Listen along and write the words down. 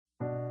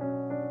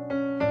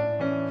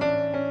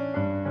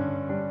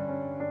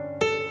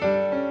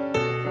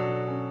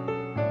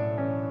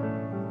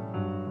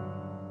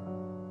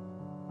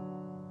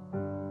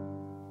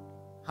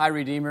Hi,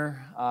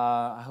 Redeemer.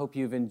 I hope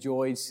you've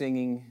enjoyed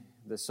singing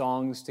the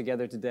songs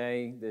together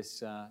today,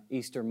 this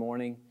Easter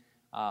morning.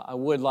 I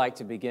would like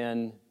to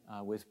begin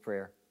with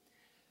prayer.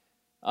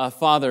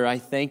 Father, I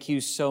thank you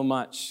so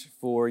much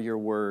for your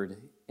word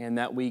and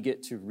that we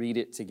get to read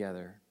it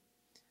together.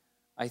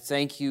 I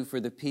thank you for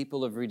the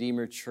people of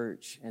Redeemer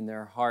Church and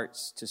their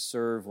hearts to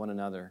serve one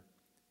another.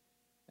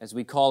 As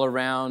we call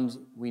around,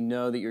 we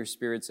know that your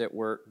Spirit's at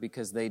work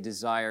because they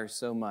desire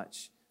so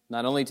much,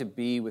 not only to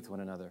be with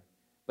one another,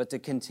 but to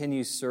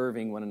continue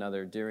serving one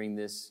another during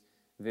this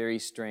very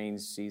strange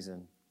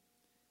season.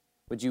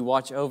 Would you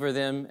watch over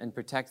them and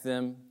protect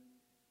them?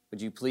 Would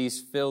you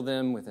please fill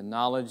them with a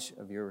knowledge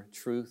of your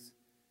truth,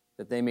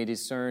 that they may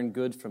discern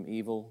good from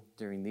evil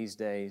during these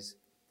days?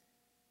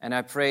 And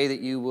I pray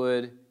that you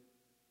would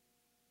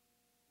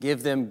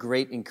give them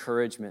great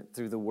encouragement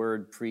through the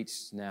word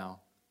preached now.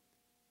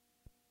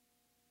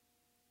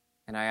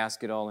 And I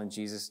ask it all in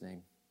Jesus'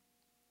 name.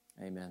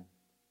 Amen.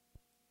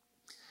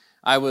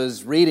 I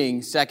was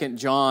reading 2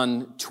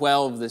 John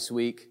 12 this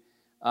week,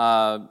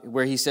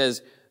 where he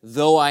says,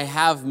 "Though I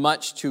have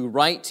much to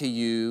write to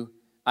you,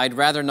 I'd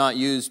rather not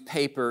use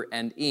paper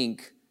and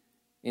ink.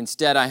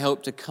 Instead, I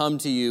hope to come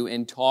to you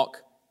and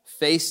talk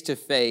face to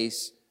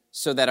face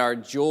so that our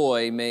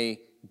joy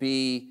may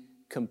be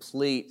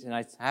complete." And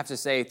I have to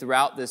say,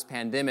 throughout this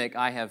pandemic,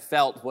 I have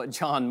felt what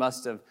John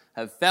must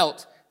have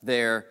felt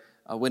there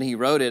when he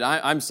wrote it.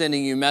 I'm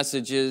sending you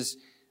messages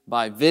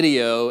by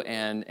video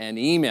and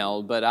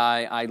email, but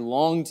I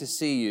long to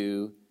see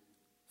you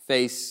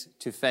face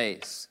to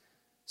face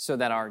so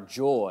that our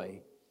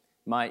joy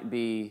might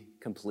be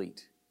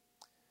complete.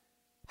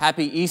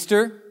 Happy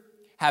Easter.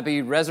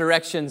 Happy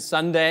Resurrection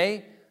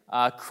Sunday.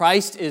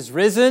 Christ is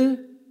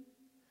risen.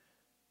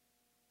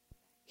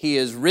 He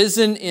is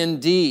risen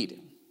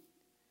indeed.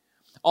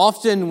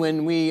 Often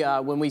when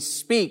we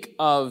speak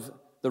of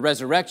the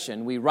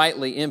resurrection, we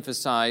rightly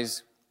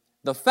emphasize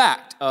the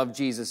fact of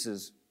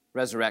Jesus'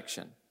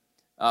 resurrection.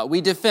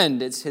 We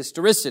defend its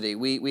historicity.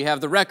 We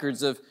have the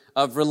records of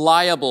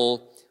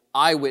reliable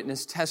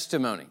eyewitness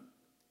testimony.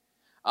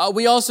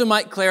 We also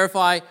might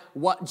clarify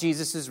what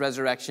Jesus'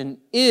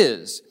 resurrection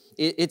is.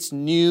 It's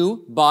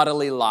new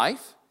bodily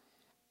life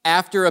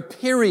after a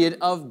period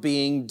of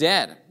being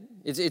dead.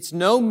 It's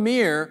no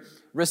mere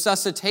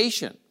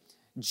resuscitation.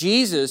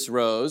 Jesus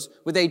rose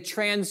with a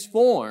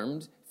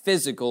transformed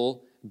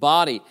physical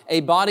body, a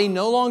body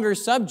no longer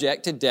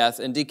subject to death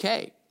and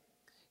decay.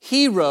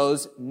 He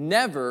rose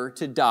never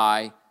to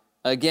die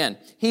again.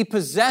 He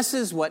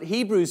possesses what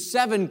Hebrews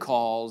 7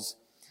 calls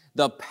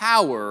the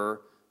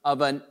power of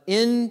an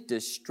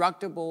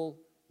indestructible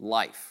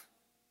life.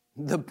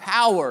 The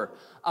power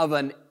of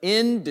an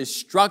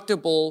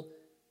indestructible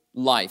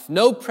life.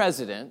 No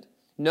president,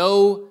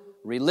 no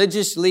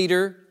religious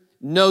leader,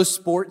 no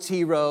sports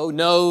hero,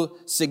 no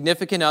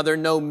significant other,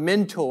 no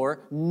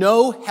mentor,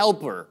 no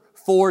helper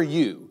for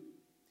you.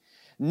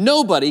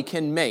 Nobody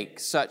can make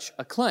such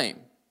a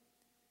claim.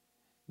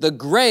 The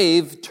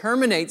grave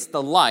terminates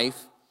the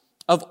life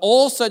of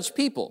all such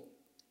people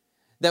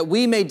that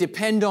we may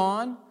depend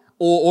on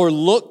or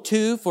look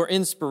to for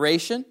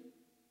inspiration.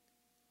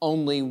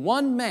 Only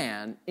one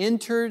man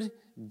entered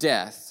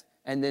death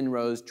and then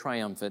rose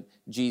triumphant,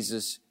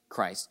 Jesus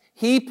Christ.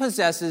 He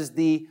possesses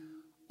the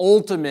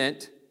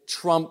ultimate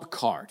trump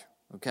card,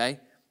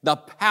 okay? The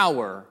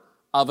power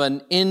of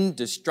an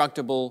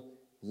indestructible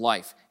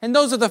life. And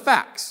those are the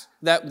facts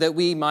that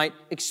we might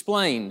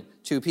explain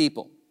to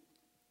people.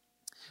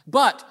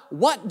 But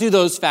what do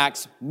those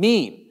facts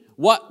mean?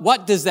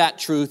 What does that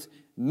truth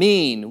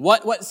mean?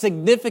 What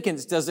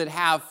significance does it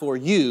have for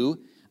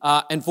you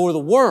and for the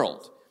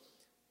world?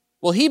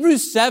 Well,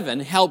 Hebrews 7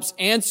 helps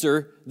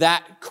answer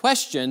that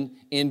question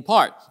in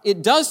part.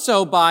 It does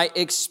so by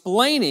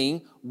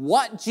explaining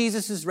what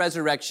Jesus'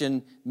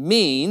 resurrection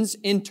means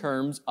in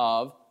terms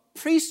of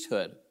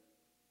priesthood.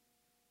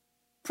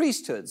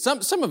 Priesthood.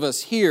 Some of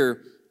us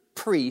hear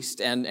priest,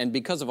 and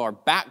because of our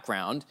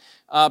background,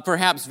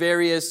 perhaps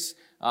various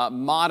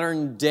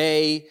modern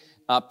day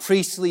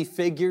priestly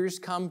figures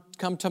come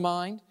to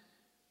mind.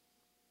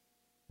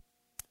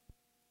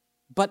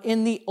 But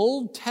in the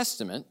Old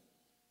Testament,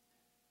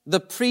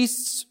 the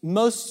priests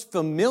most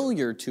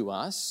familiar to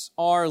us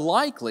are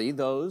likely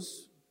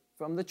those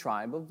from the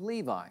tribe of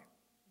Levi.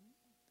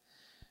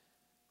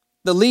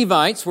 The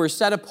Levites were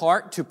set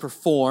apart to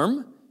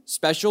perform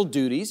special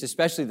duties,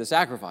 especially the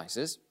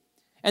sacrifices,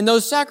 and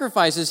those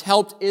sacrifices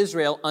helped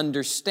Israel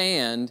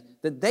understand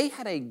that they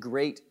had a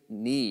great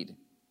need.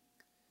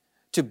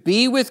 To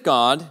be with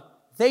God,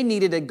 they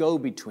needed a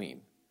go-between.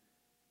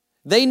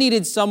 They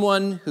needed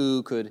someone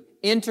who could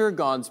enter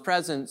God's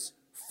presence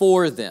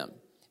for them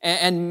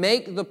and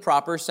make the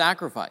proper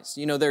sacrifice.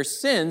 You know, their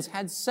sins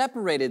had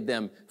separated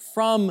them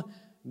from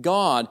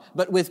God,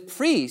 but with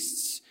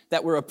priests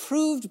that were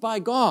approved by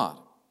God,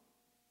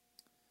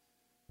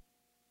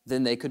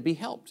 then they could be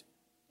helped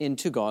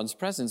into God's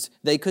presence.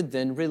 They could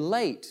then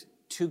relate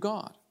to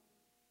God.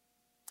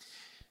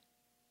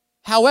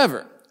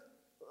 However,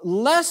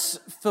 less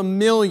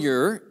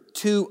familiar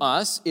to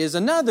us is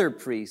another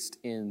priest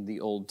in the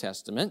Old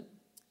Testament,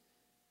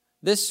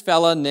 this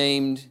fella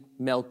named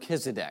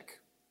Melchizedek.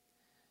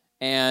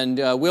 And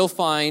we'll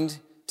find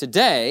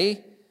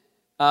today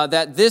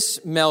that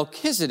this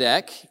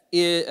Melchizedek,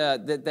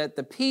 that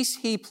the piece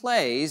he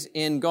plays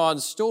in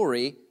God's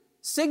story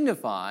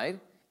signified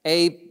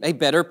a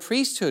better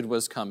priesthood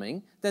was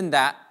coming than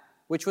that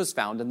which was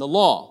found in the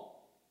law.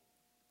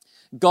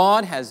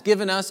 God has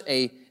given us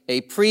a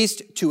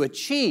priest to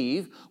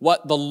achieve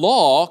what the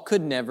law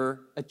could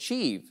never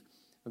achieve.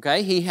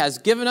 Okay? He has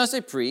given us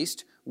a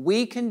priest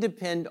we can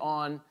depend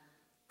on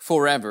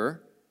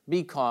forever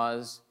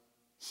because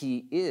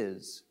he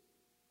is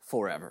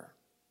forever.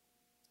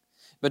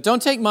 But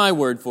don't take my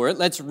word for it.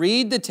 Let's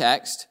read the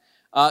text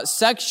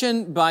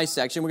section by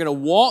section. We're going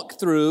to walk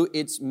through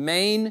its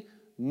main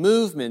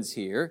movements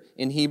here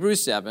in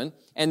Hebrews 7,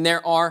 and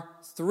there are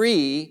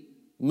 3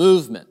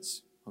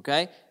 movements,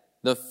 okay?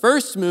 The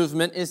first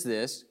movement is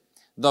this: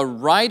 the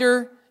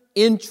writer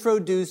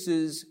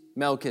introduces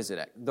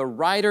Melchizedek. The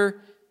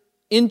writer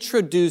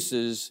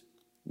introduces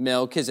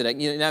Melchizedek.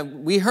 Now,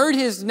 we heard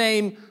his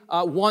name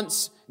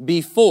once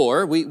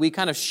before. We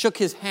kind of shook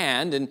his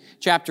hand in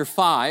chapter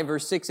 5,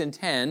 verse 6 and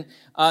 10.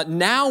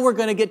 Now we're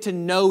going to get to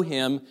know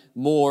him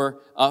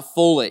more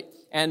fully.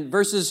 And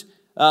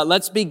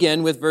let's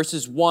begin with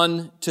verses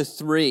 1 to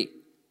 3.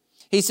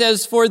 He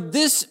says, "For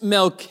this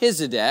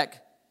Melchizedek,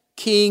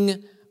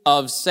 king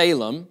of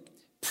Salem,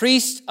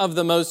 priest of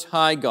the Most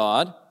High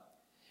God,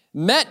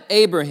 met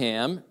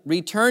Abraham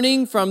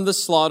returning from the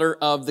slaughter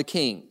of the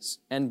kings,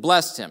 and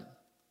blessed him.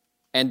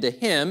 And to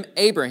him,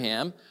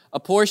 Abraham,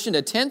 apportioned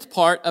a 10th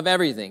part of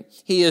everything.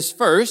 He is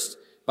first,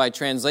 by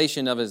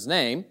translation of his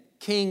name,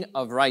 king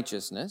of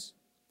righteousness.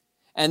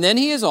 And then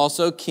he is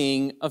also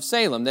king of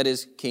Salem, that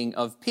is, king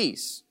of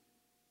peace.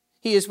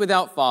 He is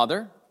without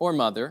father or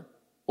mother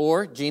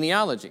or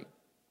genealogy,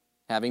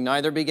 having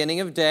neither beginning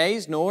of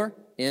days nor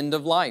end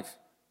of life.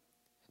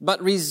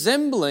 But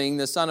resembling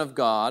the Son of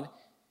God,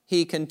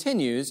 he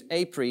continues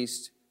a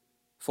priest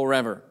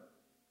forever."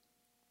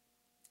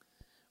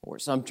 Or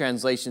some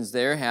translations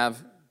there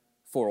have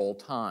 "for all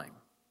time."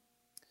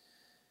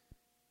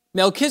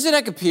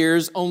 Melchizedek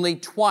appears only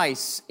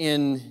twice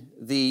in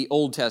the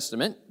Old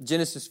Testament,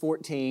 Genesis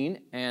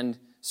 14 and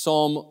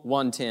Psalm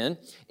 110.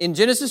 In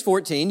Genesis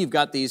 14, you've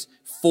got these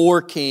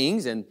 4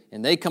 kings, and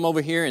they come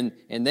over here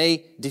and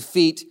they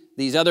defeat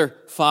these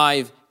other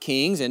 5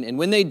 kings. And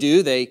when they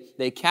do,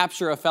 they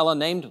capture a fellow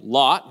named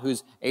Lot,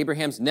 who's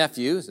Abraham's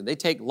nephew. So they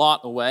take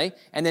Lot away.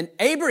 And then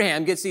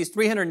Abraham gets these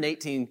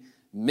 318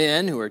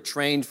 men who are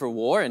trained for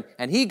war,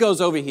 and he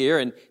goes over here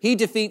and he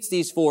defeats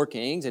these 4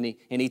 kings, and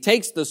he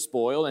takes the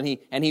spoil, and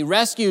he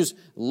rescues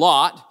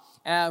Lot.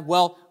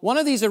 Well, one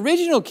of these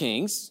original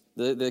kings,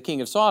 the king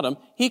of Sodom,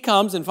 he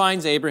comes and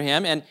finds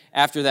Abraham, and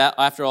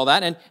after all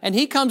that, and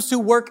he comes to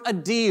work a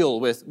deal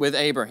with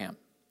Abraham.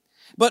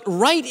 But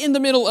right in the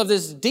middle of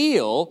this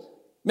deal,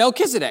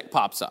 Melchizedek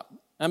pops up.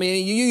 I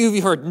mean,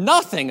 you've heard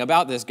nothing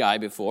about this guy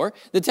before.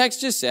 The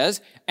text just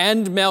says,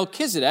 "And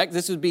Melchizedek,"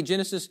 this would be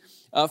Genesis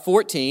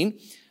 14,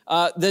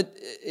 that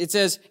it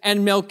says,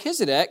 "And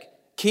Melchizedek,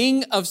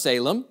 king of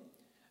Salem,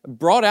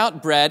 brought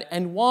out bread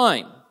and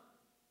wine.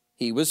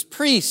 He was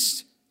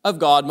priest of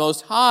God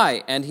Most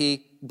High, and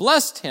he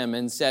blessed him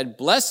and said,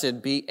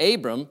 'Blessed be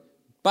Abram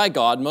by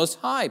God Most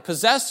High,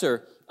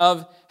 possessor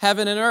of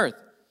heaven and earth.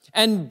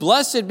 And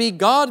blessed be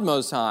God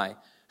Most High,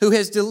 who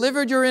has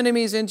delivered your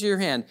enemies into your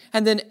hand.'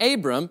 And then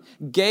Abram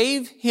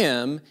gave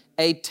him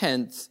a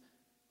 10th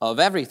of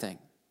everything."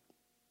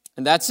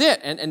 And that's it.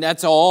 And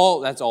that's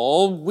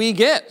all we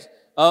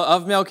get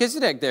of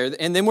Melchizedek there.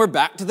 And then we're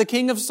back to the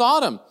king of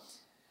Sodom.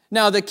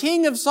 Now, the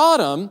king of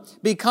Sodom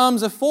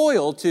becomes a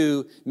foil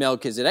to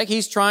Melchizedek.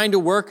 He's trying to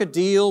work a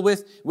deal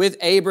with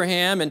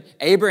Abraham, and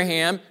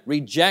Abraham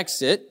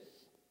rejects it.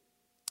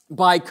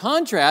 By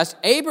contrast,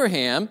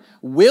 Abraham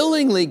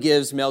willingly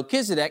gives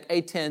Melchizedek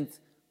a 10th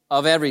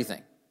of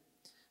everything.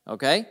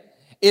 Okay?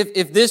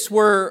 If this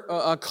were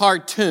a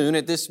cartoon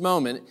at this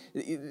moment,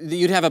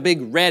 you'd have a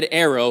big red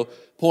arrow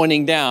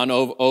pointing down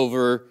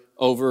over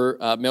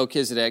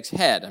Melchizedek's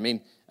head. I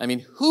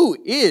mean, who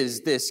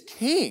is this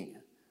king,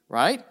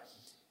 right?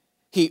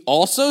 He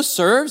also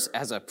serves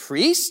as a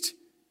priest.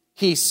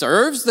 He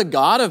serves the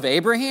God of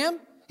Abraham.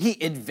 He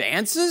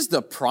advances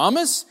the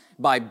promise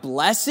by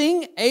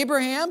blessing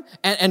Abraham.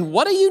 And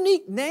what a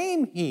unique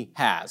name he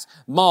has,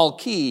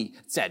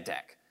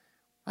 Melchizedek.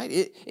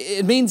 Right?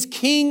 It means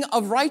king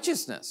of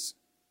righteousness.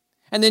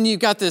 And then you've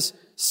got this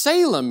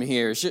Salem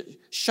here,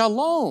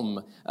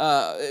 shalom,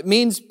 it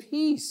means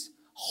peace,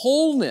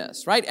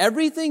 wholeness, right?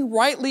 Everything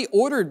rightly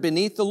ordered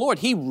beneath the Lord.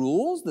 He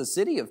rules the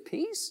city of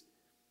peace.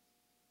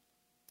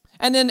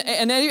 And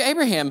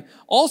Abraham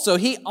also,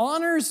 he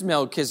honors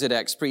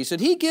Melchizedek's priesthood.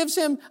 He gives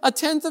him a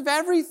 10th of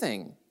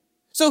everything.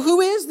 So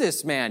who is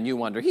this man, you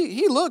wonder?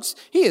 He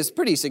is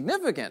pretty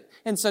significant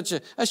in such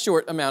a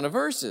short amount of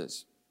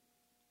verses.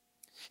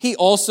 He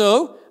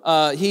also,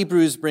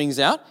 Hebrews brings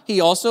out,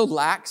 he also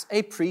lacks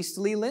a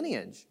priestly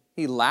lineage.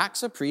 He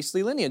lacks a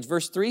priestly lineage.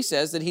 Verse 3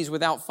 says that he's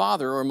without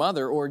father or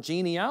mother or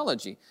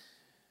genealogy.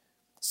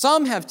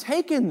 Some have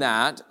taken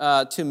that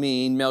to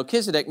mean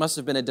Melchizedek must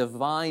have been a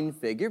divine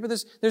figure,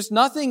 but there's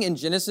nothing in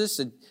Genesis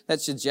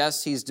that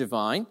suggests he's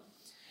divine.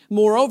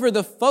 Moreover,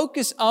 the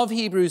focus of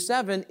Hebrews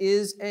 7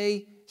 is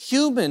a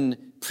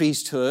human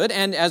priesthood,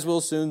 and as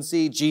we'll soon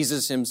see,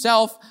 Jesus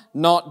himself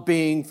not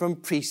being from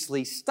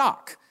priestly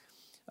stock.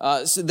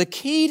 So the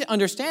key to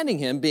understanding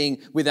him being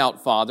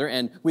without father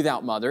and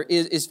without mother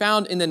is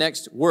found in the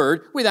next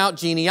word, without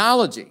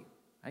genealogy.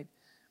 Right?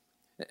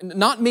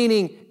 Not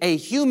meaning a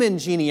human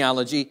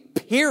genealogy,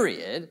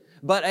 period,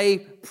 but a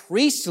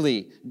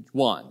priestly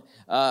one,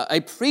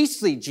 a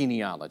priestly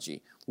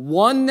genealogy.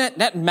 One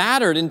that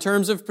mattered in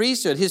terms of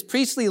priesthood. His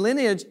priestly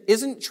lineage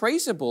isn't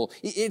traceable.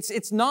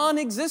 It's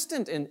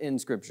non-existent in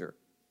Scripture.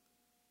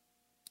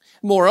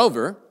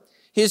 Moreover,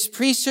 his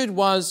priesthood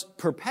was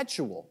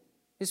perpetual.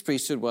 His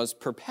priesthood was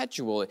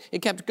perpetual.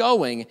 It kept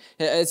going.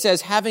 It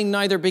says, having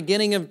neither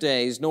beginning of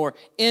days nor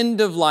end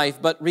of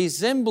life, but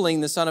resembling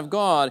the Son of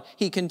God,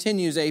 he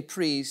continues a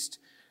priest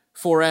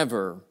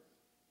forever.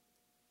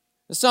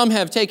 Some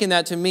have taken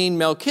that to mean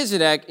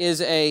Melchizedek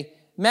is a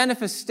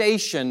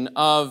manifestation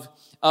of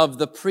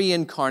the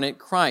pre-incarnate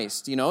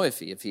Christ. You know,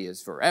 if he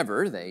is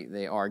forever,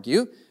 they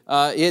argue,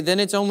 then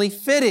it's only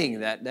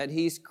fitting that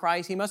he's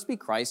Christ. He must be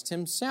Christ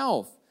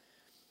himself.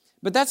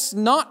 But that's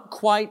not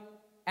quite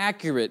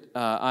accurate,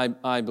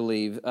 I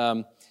believe.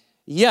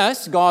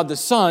 Yes, God the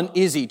Son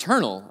is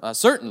eternal,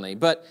 certainly,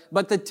 but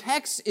the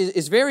text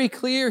is very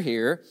clear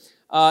here.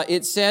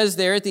 It says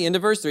there at the end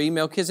of verse 3,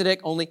 Melchizedek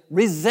only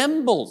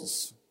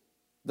resembles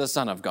the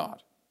Son of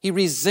God. He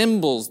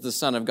resembles the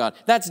Son of God.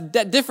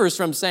 That differs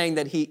from saying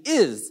that he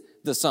is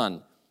the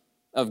Son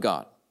of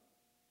God.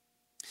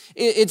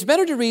 It's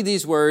better to read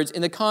these words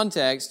in the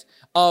context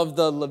of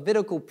the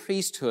Levitical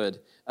priesthood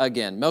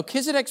again.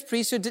 Melchizedek's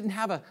priesthood didn't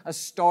have a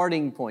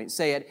starting point,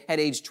 say at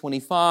age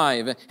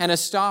 25, and a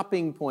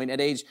stopping point at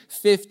age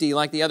 50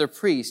 like the other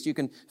priests. You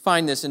can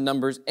find this in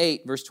Numbers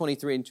 8, verse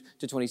 23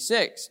 to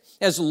 26.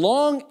 As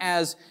long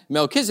as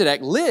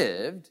Melchizedek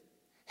lived,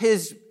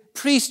 his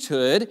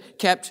priesthood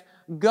kept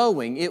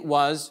going. It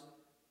was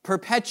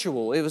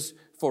perpetual. It was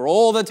for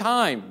all the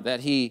time that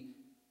he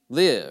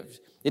lived.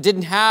 It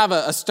didn't have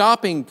a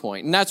stopping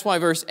point. And that's why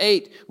verse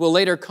 8 will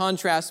later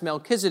contrast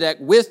Melchizedek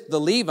with the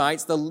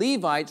Levites. The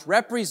Levites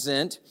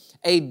represent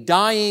a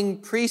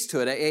dying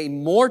priesthood, a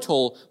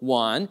mortal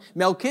one.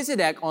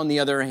 Melchizedek, on the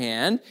other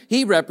hand,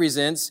 he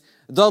represents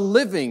the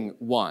living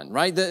one,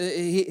 right?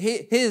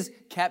 His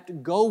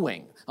kept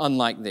going,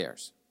 unlike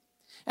theirs.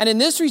 And in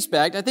this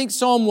respect, I think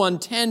Psalm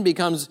 110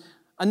 becomes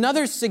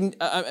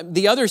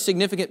the other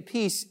significant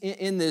piece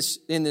in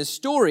this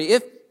story.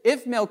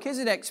 If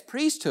Melchizedek's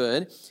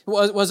priesthood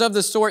was of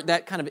the sort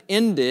that kind of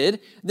ended,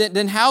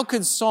 then how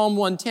could Psalm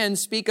 110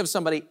 speak of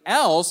somebody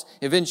else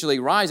eventually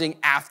rising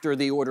after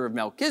the order of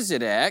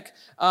Melchizedek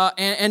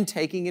and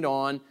taking it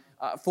on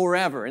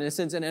forever, in a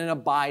sense, in an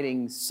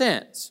abiding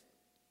sense?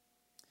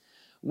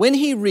 When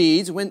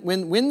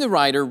the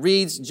writer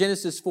reads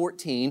Genesis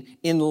 14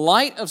 in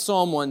light of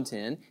Psalm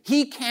 110,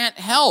 he can't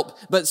help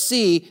but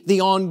see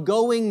the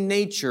ongoing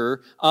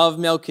nature of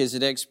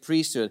Melchizedek's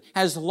priesthood.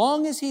 As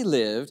long as he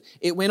lived,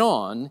 it went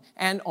on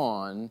and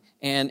on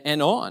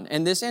and on.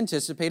 And this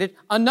anticipated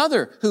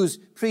another whose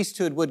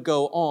priesthood would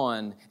go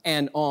on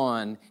and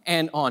on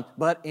and on,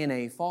 but in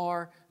a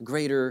far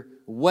greater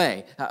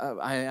way.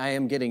 I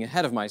am getting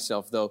ahead of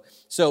myself, though.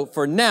 So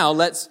for now,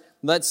 let's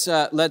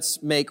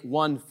make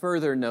one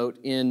further note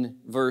in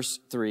verse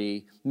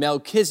 3.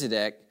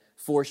 Melchizedek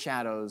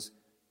foreshadows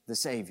the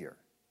Savior.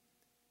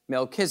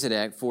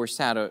 Melchizedek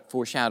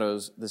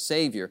foreshadows the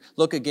Savior.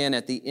 Look again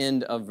at the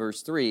end of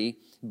verse 3.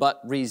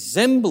 But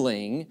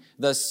resembling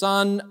the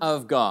Son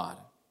of God.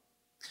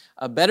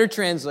 A better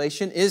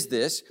translation is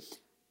this: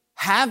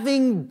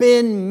 having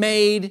been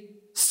made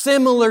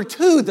similar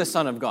to the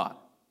Son of God.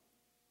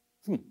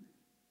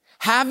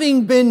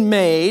 Having been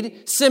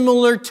made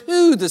similar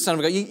to the Son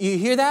of God. You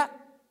hear that?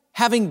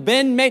 Having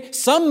been made.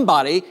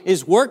 Somebody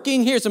is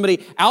working here.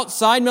 Somebody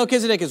outside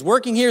Melchizedek is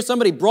working here.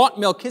 Somebody brought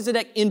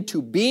Melchizedek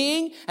into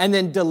being and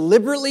then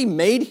deliberately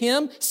made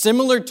him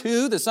similar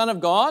to the Son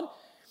of God.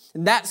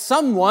 And that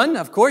someone,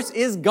 of course,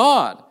 is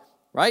God.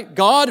 Right?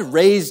 God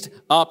raised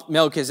up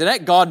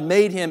Melchizedek. God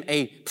made him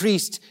a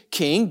priest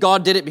king.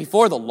 God did it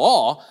before the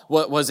law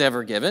was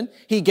ever given.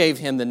 He gave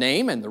him the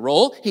name and the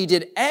role. He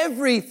did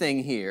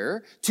everything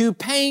here to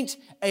paint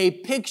a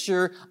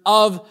picture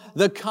of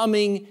the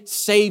coming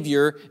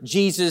Savior,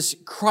 Jesus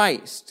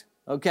Christ.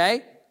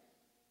 Okay?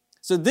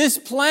 So this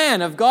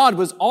plan of God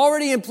was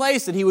already in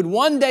place that he would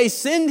one day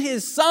send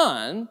his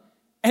Son.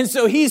 And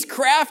so he's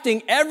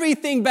crafting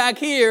everything back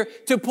here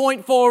to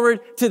point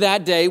forward to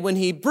that day when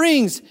he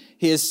brings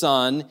his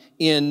Son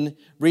in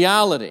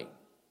reality.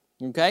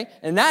 Okay?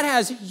 And that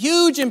has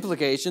huge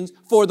implications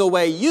for the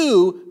way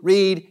you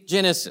read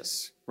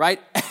Genesis,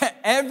 right?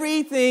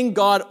 Everything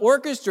God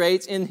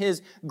orchestrates in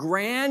his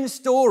grand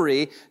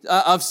story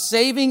of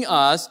saving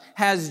us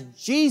has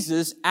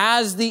Jesus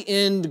as the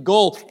end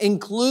goal,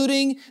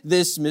 including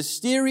this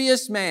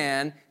mysterious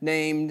man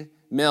named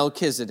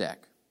Melchizedek.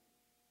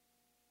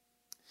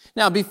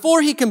 Now,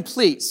 before he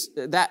completes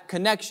that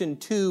connection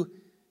to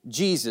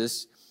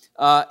Jesus,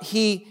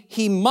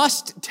 he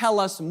must tell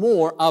us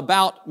more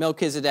about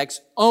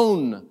Melchizedek's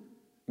own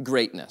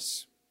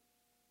greatness.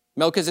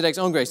 Melchizedek's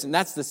own grace. And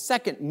that's the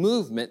second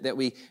movement that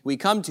we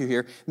come to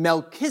here.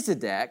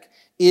 Melchizedek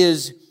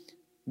is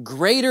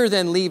greater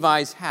than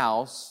Levi's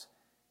house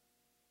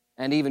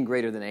and even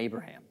greater than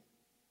Abraham.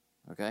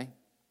 Okay?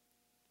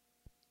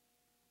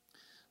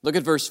 Look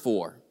at verse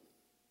 4.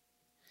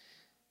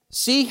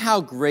 See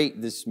how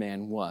great this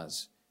man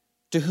was,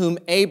 to whom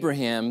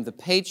Abraham, the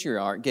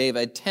patriarch, gave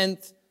a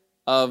tenth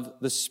of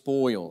the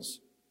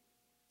spoils.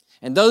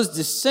 And those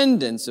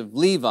descendants of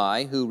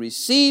Levi who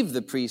receive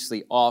the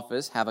priestly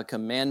office have a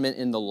commandment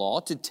in the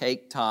law to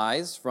take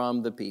tithes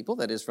from the people,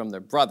 that is, from their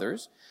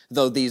brothers,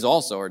 though these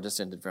also are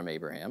descended from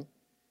Abraham.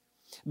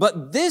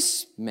 But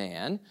this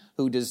man,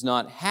 who does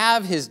not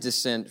have his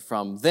descent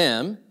from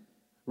them,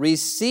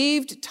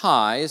 received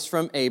tithes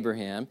from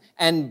Abraham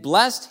and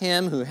blessed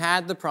him who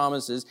had the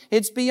promises.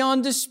 It's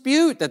beyond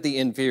dispute that the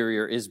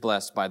inferior is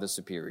blessed by the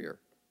superior.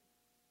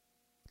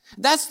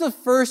 That's the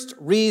first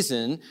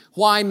reason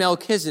why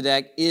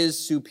Melchizedek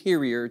is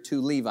superior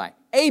to Levi.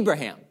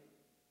 Abraham,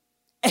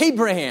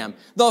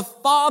 the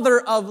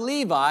father of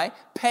Levi,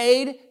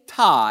 paid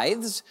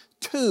tithes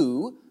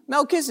to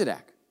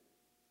Melchizedek.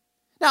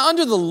 Now,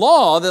 under the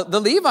law, the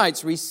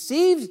Levites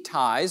received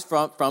tithes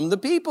from the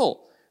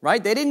people,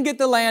 right? They didn't get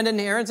the land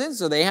inheritance,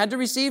 so they had to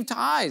receive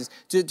tithes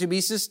to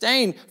be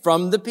sustained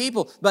from the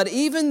people. But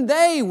even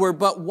they were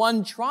but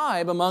one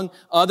tribe among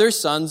other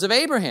sons of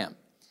Abraham.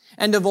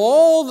 And of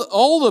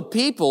all the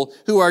people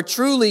who are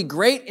truly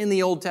great in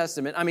the Old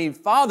Testament, I mean,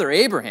 Father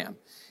Abraham,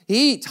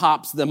 he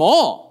tops them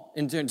all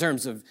in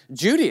terms of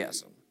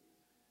Judaism,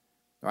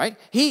 right?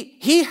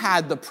 He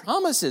had the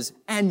promises,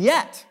 and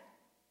yet,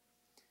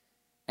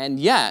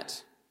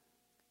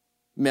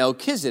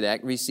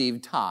 Melchizedek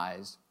received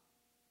tithes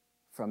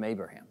from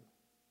Abraham.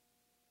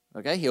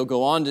 Okay, he'll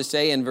go on to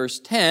say in verse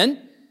 10,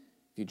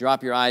 if you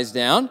drop your eyes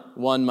down,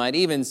 one might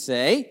even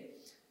say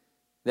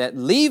that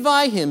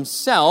Levi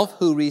himself,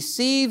 who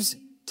receives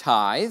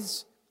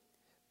tithes,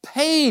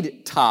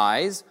 paid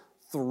tithes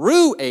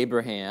through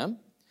Abraham,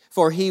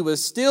 for he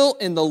was still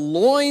in the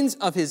loins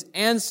of his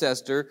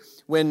ancestor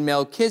when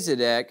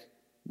Melchizedek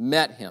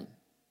met him.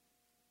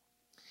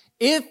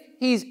 If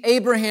he's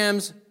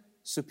Abraham's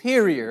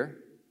superior,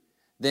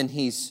 then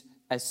he's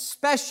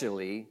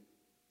especially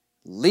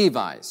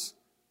Levi's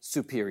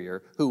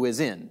superior, who is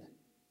in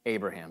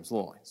Abraham's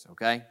loins,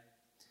 okay?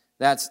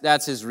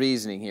 That's his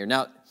reasoning here.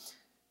 Now,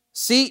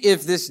 see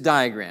if this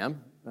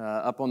diagram,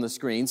 up on the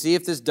screen, see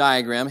if this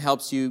diagram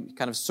helps you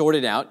kind of sort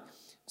it out.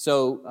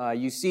 So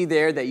you see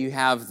there that you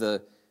have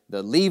the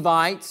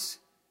Levites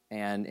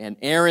and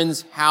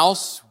Aaron's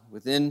house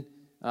within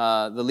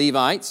the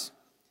Levites,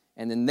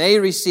 and then they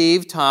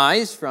receive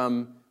tithes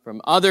from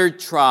other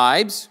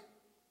tribes.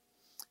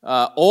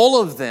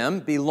 All of them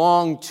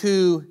belong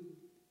to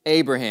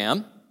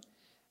Abraham.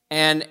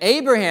 And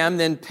Abraham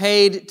then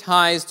paid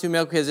tithes to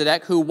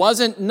Melchizedek, who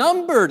wasn't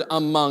numbered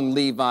among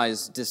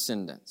Levi's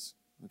descendants.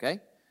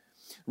 Okay?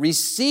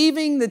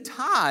 Receiving the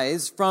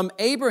tithes from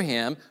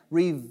Abraham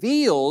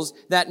reveals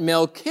that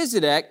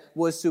Melchizedek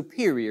was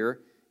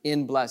superior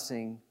in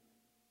blessing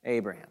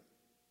Abraham.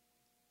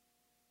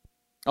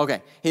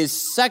 Okay,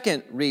 his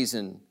second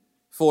reason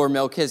for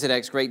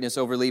Melchizedek's greatness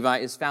over Levi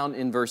is found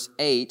in verse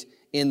 8.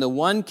 In the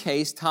one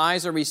case,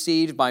 tithes are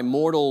received by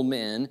mortal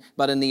men,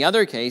 but in the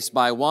other case,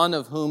 by one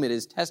of whom it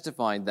is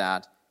testified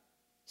that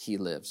he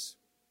lives.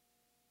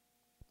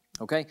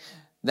 Okay?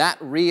 That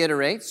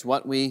reiterates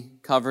what we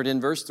covered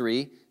in verse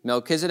 3.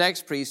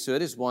 Melchizedek's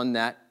priesthood is one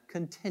that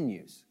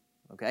continues.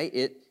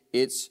 Okay?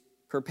 It's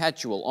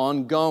perpetual,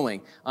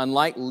 ongoing.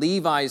 Unlike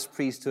Levi's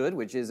priesthood,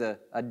 which is a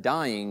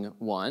dying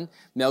one,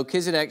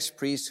 Melchizedek's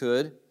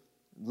priesthood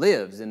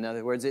lives. In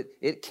other words,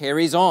 it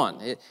carries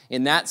on.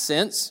 In that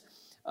sense,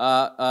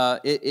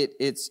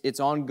 it's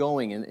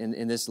ongoing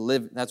in this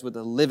that's what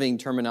the living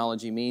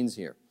terminology means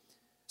here.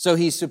 So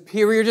he's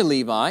superior to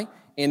Levi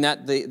in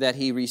that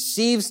he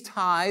receives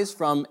tithes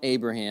from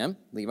Abraham,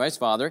 Levi's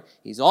father.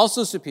 He's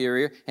also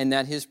superior in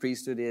that his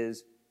priesthood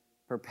is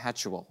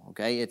perpetual.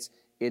 Okay,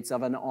 it's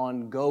of an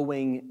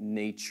ongoing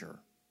nature.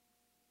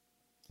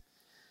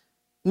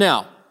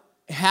 Now,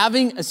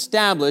 having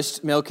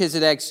established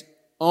Melchizedek's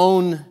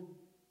own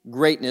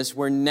greatness,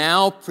 we're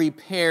now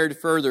prepared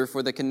further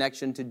for the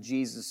connection to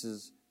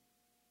Jesus'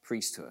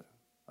 priesthood.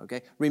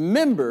 Okay?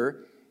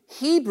 Remember,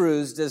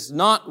 Hebrews does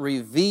not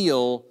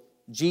reveal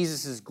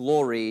Jesus'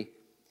 glory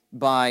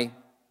by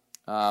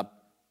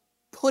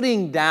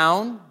putting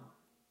down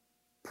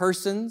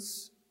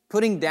persons,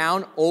 putting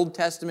down Old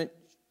Testament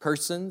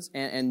persons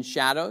and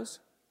shadows.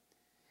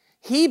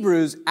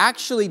 Hebrews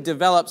actually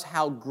develops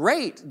how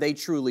great they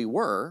truly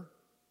were,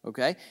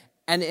 okay?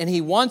 And he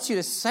wants you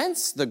to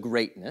sense the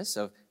greatness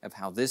of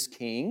how this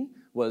king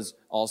was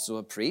also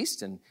a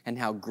priest and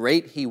how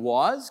great he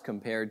was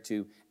compared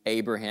to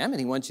Abraham, and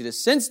he wants you to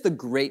sense the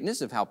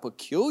greatness of how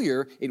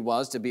peculiar it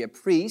was to be a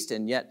priest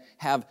and yet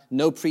have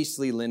no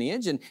priestly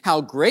lineage, and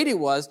how great it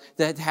was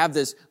to have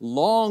this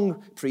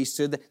long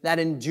priesthood that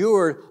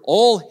endured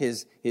all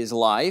his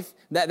life.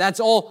 That's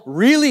all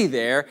really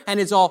there, and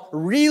it's all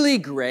really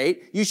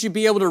great. You should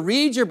be able to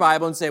read your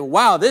Bible and say,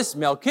 wow, this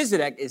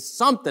Melchizedek is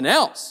something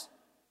else.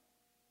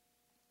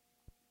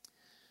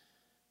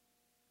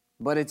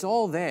 But it's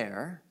all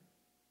there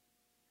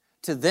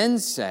to then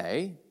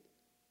say,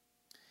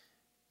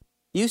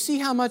 you see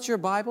how much your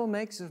Bible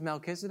makes of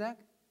Melchizedek?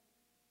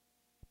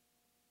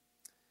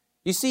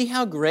 You see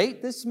how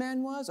great this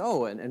man was?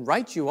 Oh, and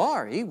right you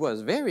are. He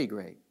was very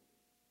great.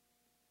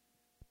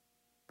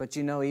 But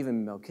you know,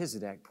 even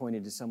Melchizedek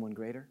pointed to someone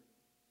greater.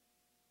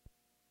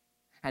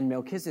 And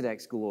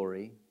Melchizedek's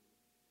glory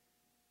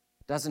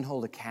doesn't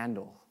hold a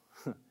candle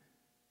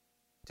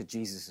to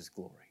Jesus'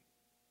 glory.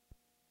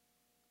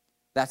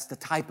 That's the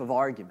type of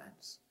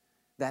arguments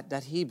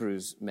that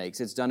Hebrews makes.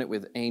 It's done it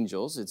with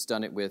angels. It's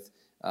done it with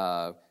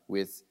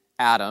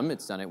Adam.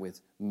 It's done it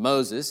with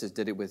Moses. It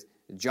did it with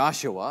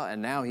Joshua.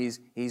 And now he's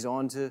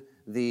on to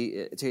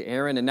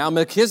Aaron and now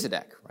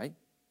Melchizedek, right?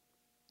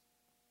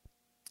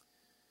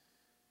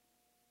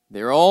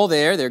 They're all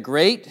there. They're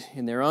great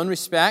in their own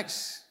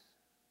respects,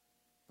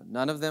 but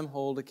none of them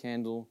hold a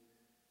candle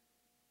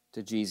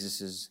to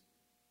Jesus'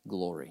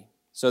 glory.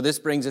 So this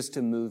brings us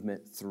to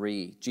movement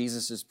 3.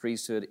 Jesus'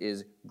 priesthood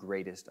is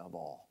greatest of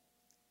all.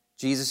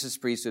 Jesus'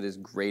 priesthood is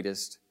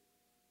greatest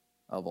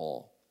of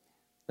all.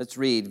 Let's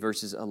read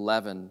verses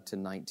 11 to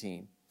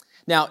 19.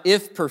 Now,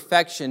 if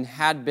perfection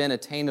had been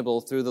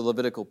attainable through the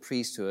Levitical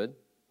priesthood,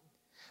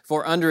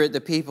 for under it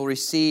the people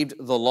received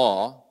the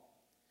law,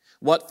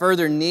 what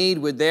further need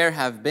would there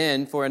have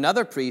been for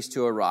another priest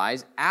to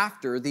arise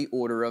after the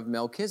order of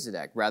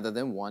Melchizedek, rather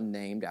than one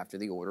named after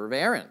the order of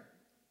Aaron?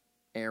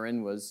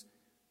 Aaron was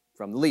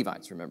from the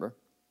Levites, remember?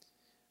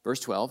 Verse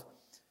 12,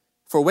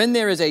 for when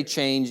there is a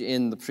change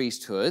in the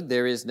priesthood,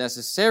 there is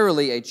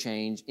necessarily a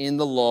change in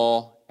the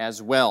law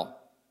as well.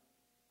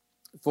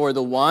 For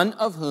the one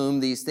of whom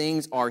these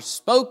things are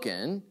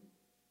spoken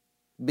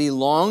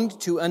belonged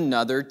to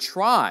another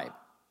tribe,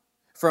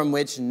 from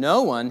which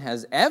no one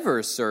has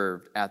ever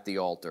served at the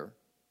altar.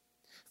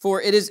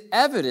 For it is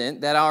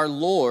evident that our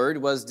Lord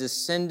was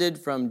descended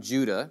from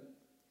Judah,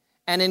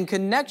 and in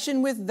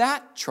connection with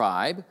that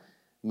tribe,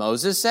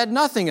 Moses said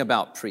nothing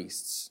about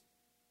priests.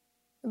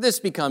 This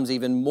becomes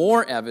even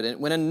more evident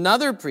when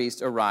another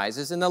priest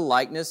arises in the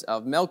likeness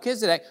of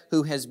Melchizedek,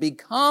 who has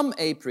become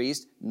a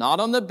priest not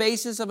on the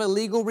basis of a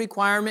legal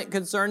requirement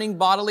concerning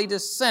bodily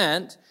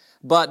descent,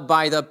 but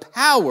by the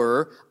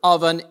power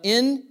of an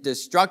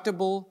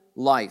indestructible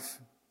life.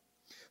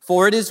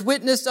 For it is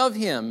witnessed of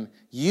him,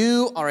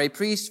 you are a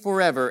priest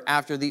forever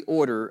after the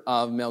order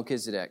of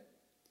Melchizedek.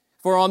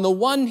 For on the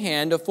one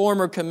hand, a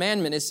former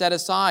commandment is set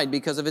aside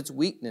because of its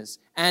weakness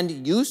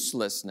and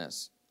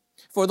uselessness.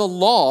 For the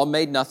law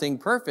made nothing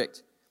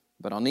perfect.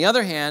 But on the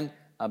other hand,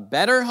 a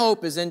better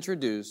hope is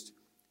introduced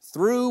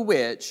through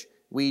which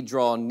we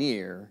draw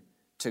near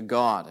to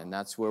God. And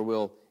that's where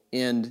we'll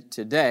end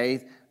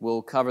today.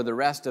 We'll cover the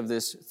rest of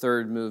this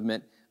third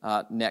movement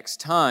next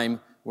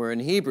time. We're in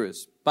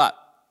Hebrews. But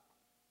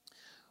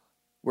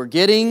we're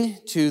getting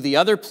to the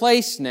other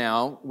place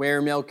now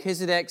where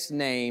Melchizedek's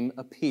name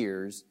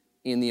appears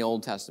in the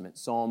Old Testament,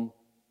 Psalm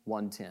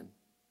 110.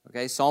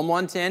 Okay, Psalm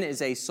 110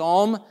 is a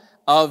psalm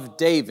of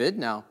David.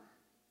 Now,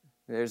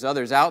 there's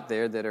others out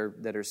there that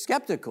are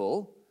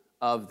skeptical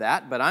of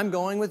that, but I'm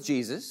going with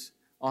Jesus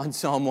on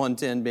Psalm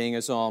 110 being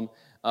a psalm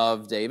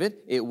of David.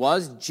 It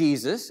was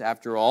Jesus,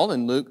 after all,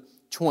 in Luke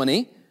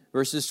 20,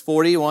 verses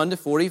 41 to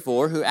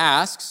 44, who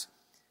asks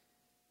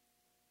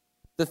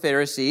the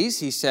Pharisees,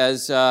 he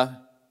says,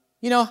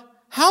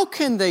 how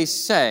can they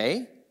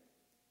say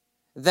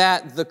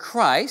that the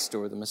Christ,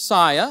 or the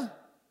Messiah,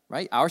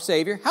 right, our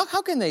Savior,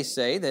 how can they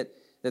say that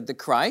the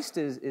Christ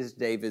is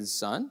David's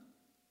son?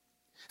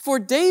 For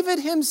David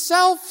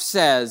himself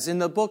says in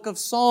the book of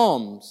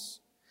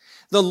Psalms,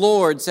 the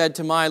Lord said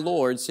to my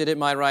Lord, sit at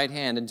my right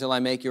hand until I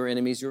make your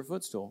enemies your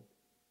footstool.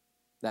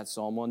 That's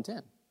Psalm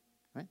 110,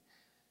 right?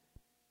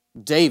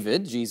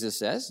 David, Jesus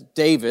says,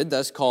 David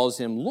thus calls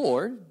him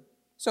Lord,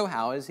 so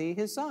how is he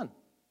his son?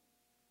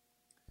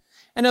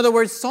 In other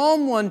words,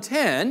 Psalm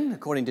 110,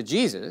 according to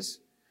Jesus,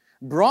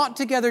 brought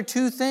together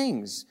two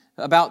things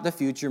about the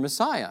future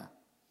Messiah.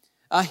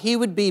 He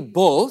would be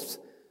both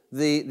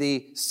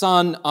the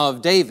son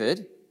of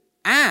David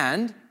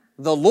and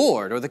the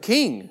Lord, or the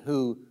king,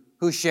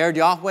 who shared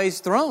Yahweh's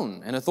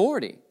throne and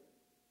authority.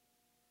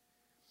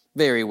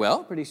 Very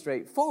well, pretty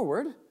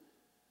straightforward.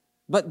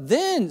 But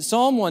then,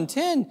 Psalm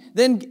 110,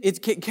 then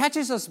it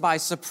catches us by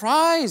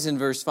surprise in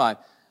verse 5.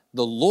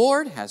 The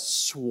Lord has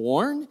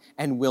sworn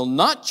and will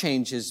not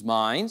change his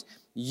mind.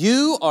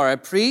 You are a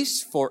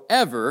priest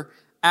forever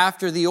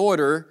after the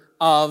order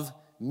of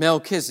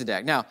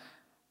Melchizedek. Now,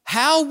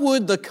 how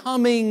would the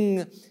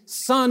coming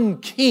son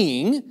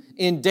king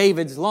in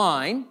David's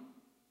line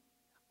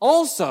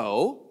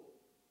also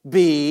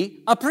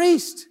be a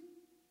priest?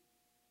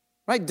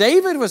 Right?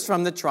 David was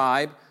from the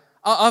tribe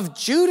of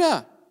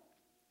Judah.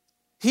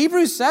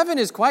 Hebrews 7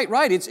 is quite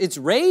right. It's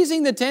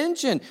raising the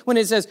tension when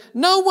it says,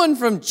 no one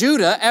from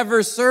Judah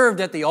ever served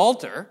at the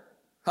altar,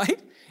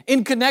 right?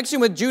 In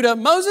connection with Judah,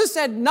 Moses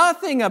said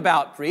nothing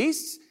about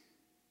priests.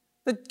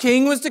 The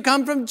king was to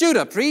come from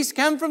Judah. Priests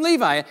come from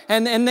Levi.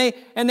 And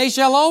they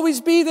shall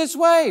always be this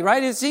way,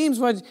 right? It seems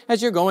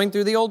as you're going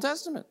through the Old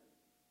Testament.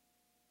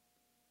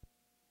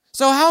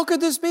 So how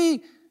could this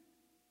be?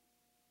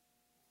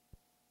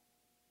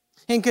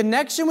 In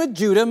connection with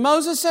Judah,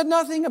 Moses said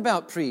nothing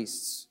about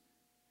priests.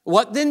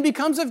 What then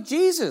becomes of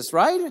Jesus,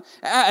 right?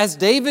 As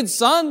David's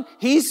son,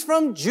 he's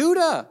from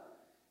Judah.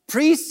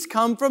 Priests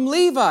come from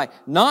Levi,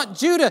 not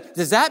Judah.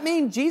 Does that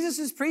mean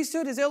Jesus'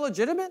 priesthood is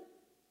illegitimate?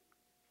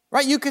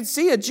 Right? You could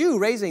see a Jew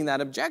raising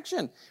that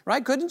objection,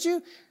 right? Couldn't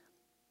you?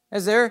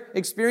 As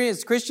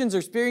Christians are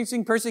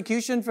experiencing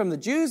persecution from the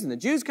Jews, and the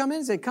Jews come in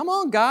and say, come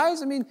on,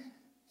 guys. I mean,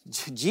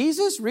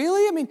 Jesus,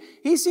 really? I mean,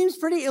 he seems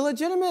pretty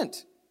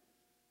illegitimate.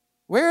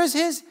 Where is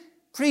his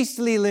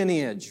priestly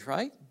lineage,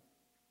 right?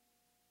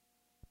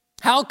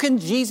 How can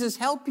Jesus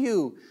help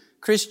you,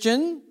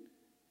 Christian,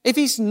 if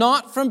he's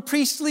not from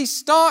priestly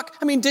stock?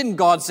 I mean, didn't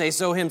God say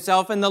so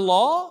himself in the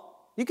law?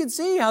 You can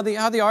see how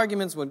the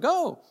arguments would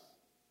go.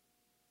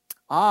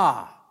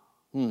 But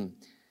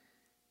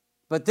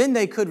then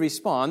they could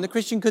respond, the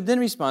Christian could then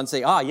respond and say,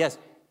 yes,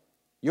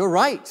 you're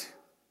right.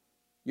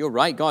 You're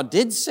right, God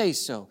did say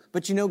so.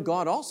 But you know,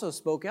 God also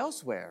spoke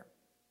elsewhere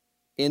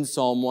in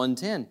Psalm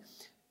 110.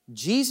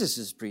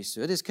 Jesus'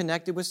 priesthood is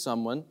connected with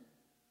someone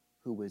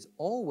who was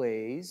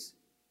always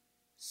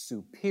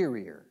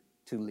superior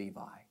to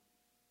Levi.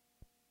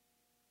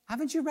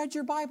 Haven't you read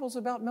your Bibles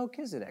about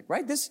Melchizedek,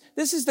 right? This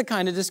is the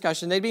kind of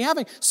discussion they'd be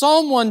having.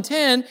 Psalm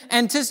 110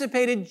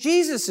 anticipated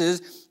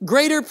Jesus'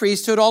 greater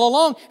priesthood all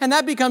along, and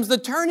that becomes the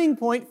turning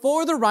point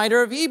for the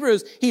writer of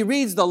Hebrews. He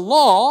reads the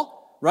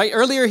law, right?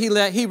 Earlier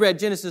he read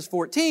Genesis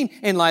 14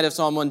 in light of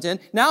Psalm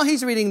 110. Now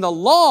he's reading the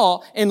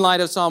law in light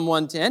of Psalm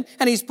 110,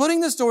 and he's putting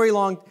the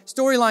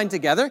storyline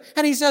together,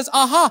 and he says,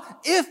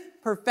 if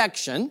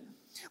perfection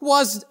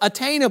was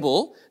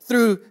attainable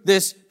through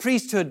this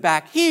priesthood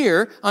back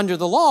here under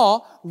the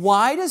law,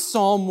 why does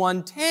Psalm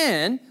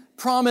 110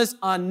 promise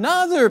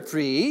another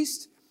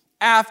priest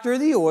after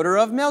the order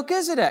of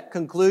Melchizedek?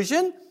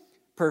 Conclusion,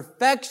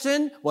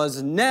 perfection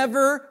was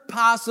never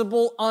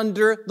possible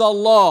under the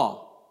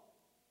law.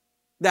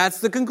 That's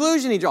the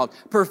conclusion he draws.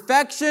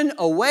 Perfection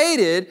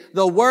awaited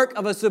the work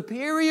of a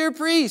superior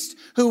priest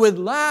who would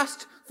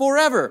last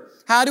forever.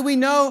 How do we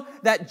know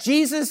that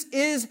Jesus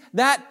is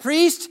that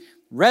priest?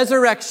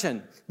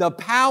 Resurrection, the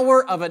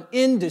power of an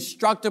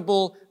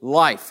indestructible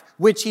life,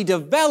 which he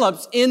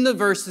develops in the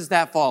verses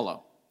that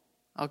follow.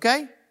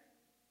 Okay?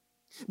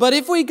 But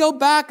if we go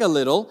back a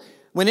little,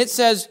 when it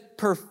says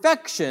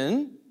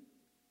perfection,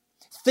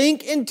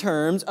 think in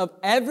terms of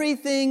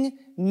everything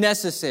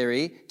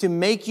necessary to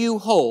make you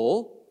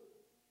whole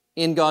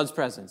in God's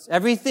presence.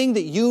 Everything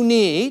that you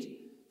need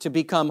to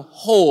become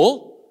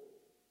whole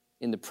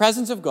in the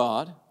presence of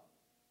God.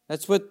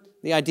 That's what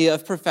the idea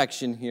of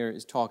perfection here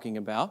is talking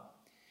about.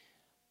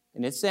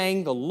 And it's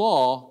saying the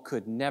law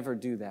could never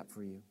do that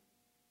for you.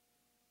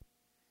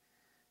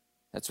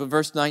 That's what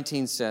verse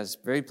 19 says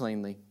very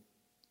plainly.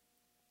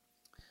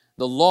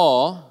 The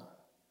law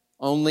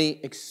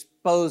only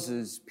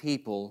exposes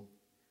people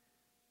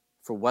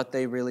for what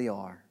they really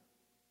are.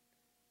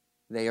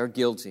 They are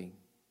guilty.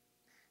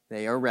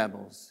 They are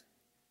rebels.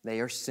 They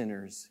are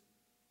sinners.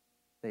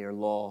 They are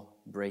law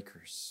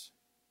breakers.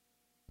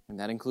 And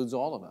that includes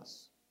all of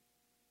us.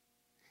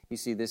 You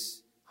see,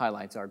 this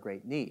highlights our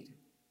great need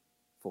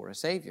for a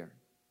Savior.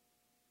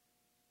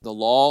 The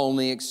law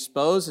only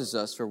exposes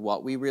us for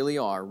what we really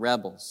are,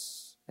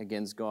 rebels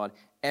against God.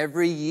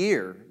 Every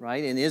year,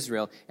 right, in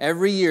Israel,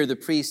 every year the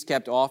priests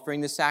kept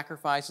offering the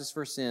sacrifices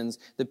for sins,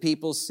 the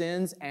people's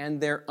sins and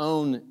their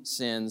own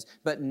sins.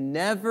 But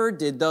never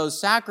did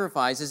those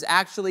sacrifices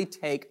actually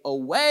take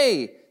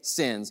away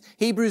sins.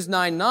 Hebrews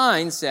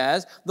 9:9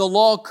 says the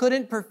law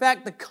couldn't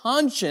perfect the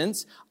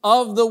conscience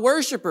of the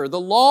worshiper. The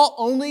law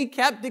only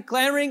kept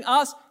declaring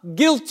us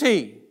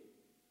guilty.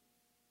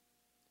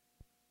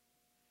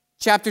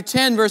 Chapter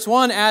 10, verse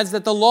 1 adds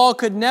that the law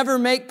could never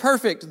make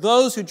perfect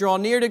those who draw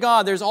near to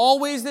God. There's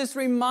always this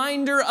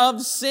reminder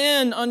of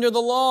sin under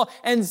the law,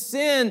 and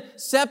sin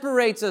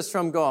separates us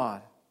from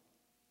God.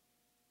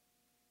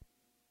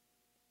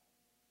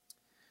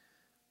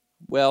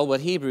 Well,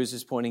 what Hebrews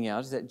is pointing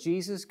out is that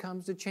Jesus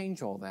comes to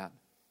change all that.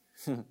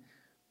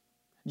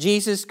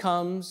 Jesus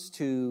comes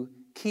to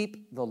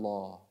keep the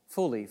law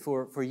fully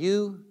for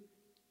you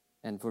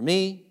and for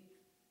me.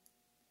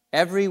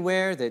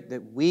 Everywhere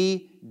that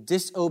we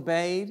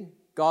disobeyed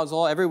God's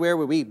law, everywhere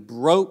where we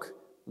broke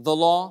the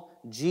law,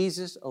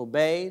 Jesus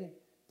obeyed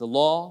the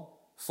law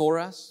for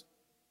us.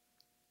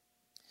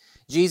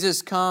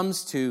 Jesus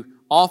comes to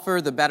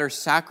offer the better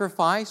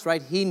sacrifice,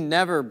 right? He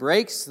never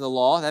breaks the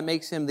law. That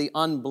makes him the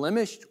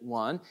unblemished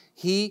one.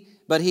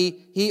 But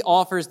he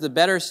offers the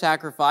better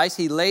sacrifice.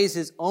 He lays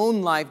his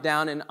own life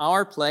down in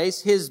our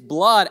place. His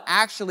blood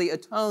actually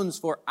atones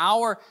for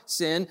our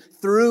sin.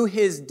 Through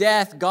his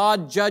death,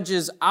 God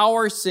judges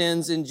our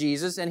sins in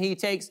Jesus, and he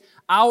takes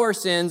our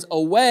sins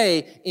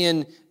away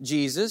in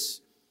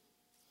Jesus.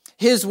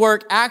 His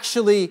work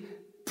actually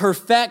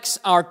perfects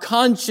our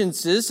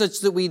consciences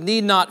such that we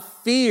need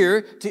not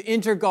fear to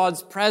enter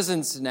God's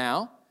presence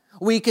now.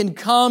 We can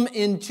come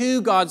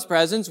into God's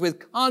presence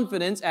with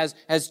confidence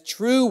as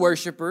true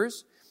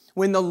worshipers.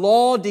 When the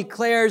law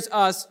declares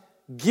us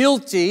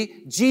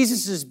guilty,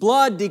 Jesus'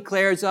 blood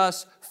declares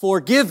us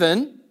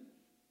forgiven.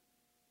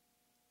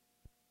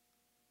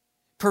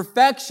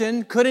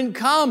 Perfection couldn't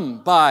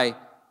come by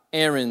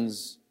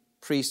Aaron's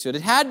priesthood.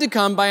 It had to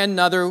come by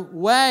another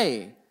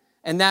way.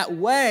 And that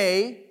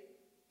way,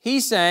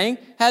 he's saying,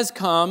 has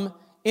come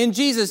in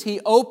Jesus. He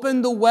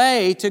opened the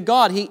way to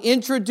God. He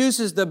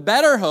introduces the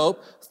better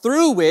hope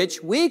through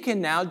which we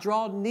can now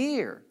draw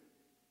near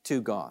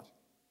to God.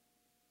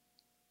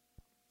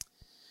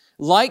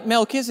 Like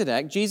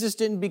Melchizedek, Jesus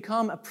didn't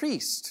become a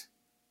priest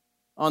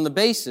on the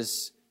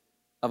basis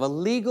of a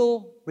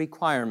legal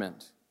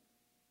requirement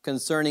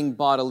concerning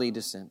bodily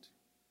descent.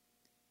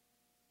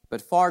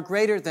 But far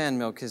greater than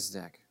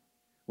Melchizedek.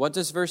 What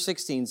does verse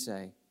 16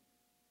 say?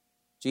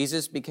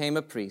 Jesus became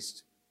a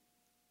priest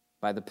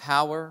by the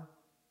power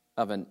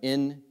of an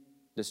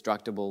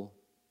indestructible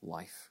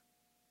life.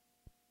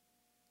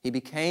 He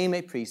became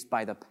a priest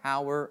by the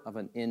power of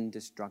an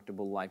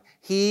indestructible life.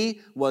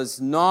 He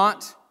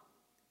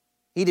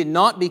did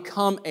not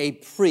become a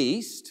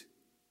priest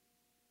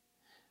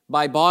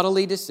by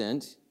bodily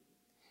descent.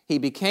 He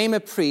became a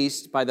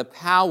priest by the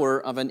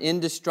power of an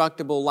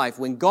indestructible life.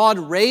 When God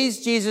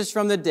raised Jesus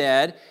from the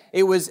dead,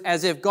 it was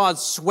as if God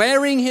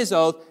swearing his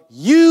oath,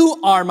 "You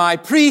are my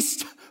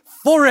priest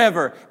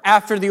forever,"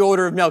 after the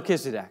order of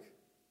Melchizedek.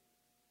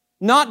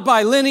 Not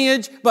by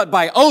lineage, but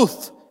by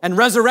oath and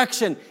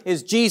resurrection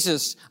is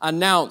Jesus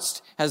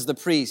announced as the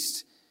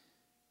priest,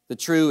 the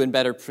true and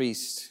better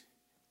priest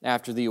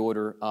after the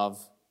order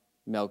of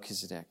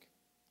Melchizedek.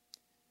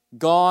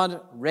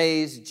 God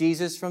raised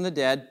Jesus from the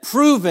dead,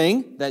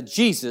 proving that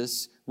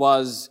Jesus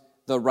was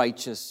the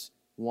righteous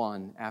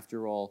one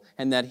after all,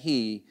 and that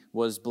he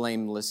was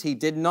blameless. He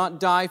did not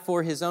die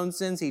for his own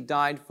sins. He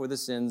died for the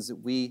sins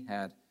that we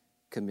had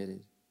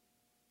committed.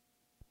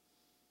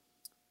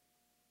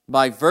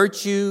 By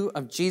virtue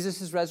of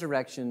Jesus'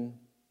 resurrection,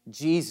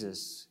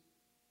 Jesus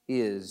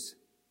is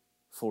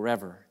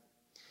forever.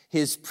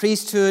 His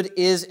priesthood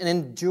is an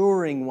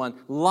enduring one,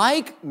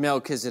 like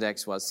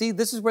Melchizedek's was. See,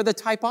 this is where the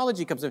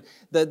typology comes in.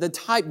 The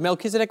type,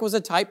 Melchizedek was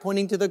a type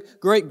pointing to the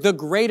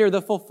greater,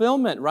 the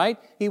fulfillment, right?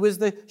 He was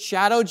the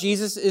shadow.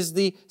 Jesus is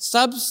the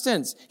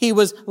substance.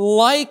 His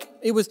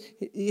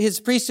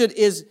priesthood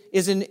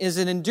is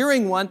an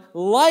enduring one,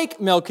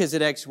 like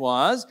Melchizedek's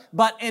was,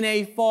 but in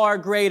a far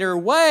greater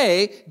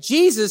way.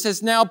 Jesus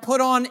has now put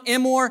on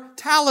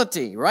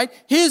immortality, right?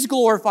 His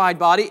glorified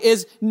body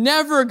is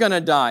never going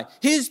to die.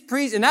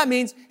 And that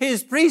means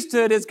his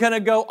priesthood is going to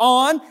go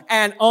on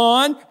and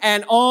on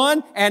and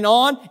on and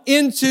on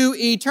into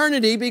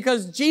eternity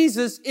because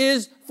Jesus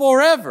is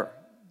forever.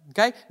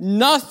 Okay?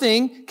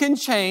 Nothing can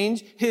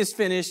change his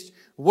finished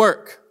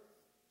work.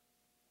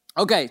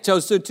 Okay,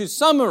 so to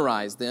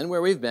summarize then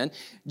where we've been,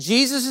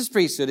 Jesus'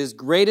 priesthood is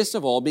greatest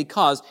of all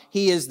because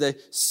he is the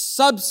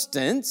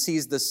substance,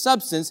 he's the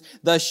substance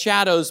the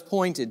shadows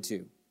pointed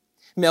to.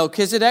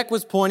 Melchizedek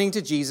was pointing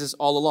to Jesus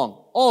all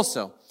along.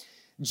 Also,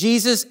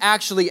 Jesus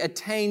actually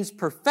attains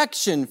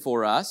perfection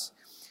for us.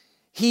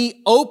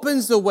 He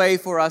opens the way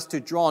for us to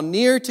draw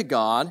near to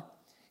God.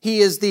 He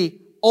is the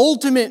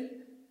ultimate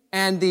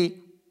and the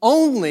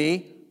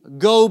only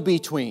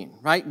go-between,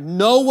 right?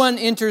 No one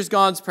enters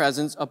God's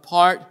presence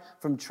apart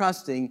from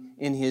trusting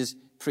in his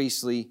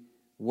priestly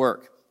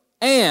work.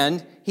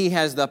 And he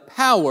has the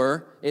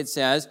power, it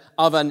says,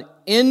 of an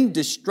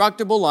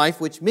indestructible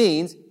life, which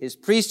means his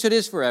priesthood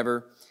is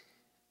forever.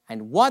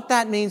 And what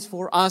that means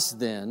for us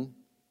then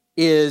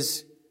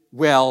is,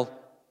 well,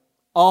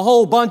 a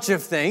whole bunch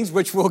of things,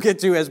 which we'll get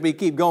to as we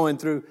keep going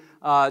through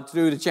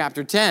to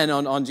chapter 10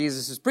 on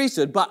Jesus'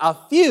 priesthood. But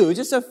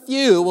just a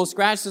few, we'll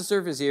scratch the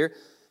surface here,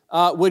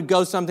 would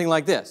go something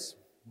like this.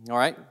 All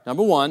right,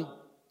 number one,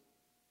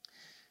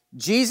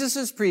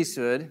 Jesus'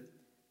 priesthood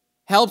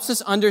helps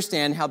us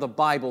understand how the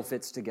Bible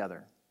fits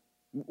together.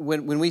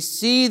 When we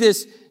see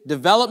this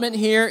development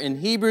here in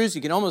Hebrews,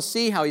 you can almost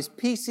see how he's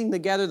piecing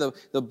together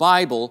the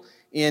Bible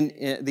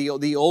in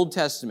the Old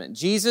Testament.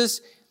 Jesus,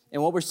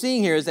 and what we're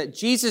seeing here is that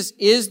Jesus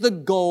is the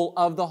goal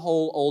of the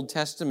whole Old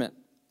Testament.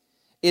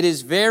 It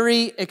is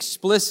very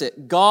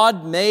explicit.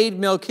 God made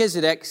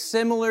Melchizedek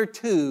similar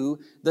to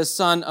the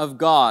Son of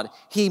God.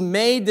 He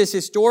made this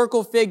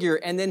historical figure,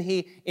 and then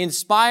he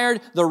inspired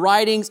the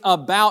writings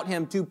about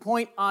him to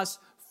point us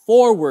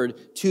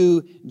forward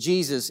to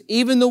Jesus.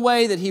 Even the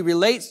way that he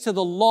relates to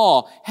the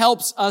law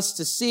helps us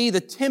to see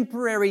the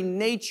temporary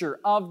nature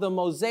of the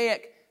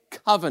Mosaic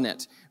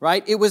covenant,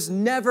 right? It was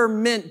never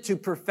meant to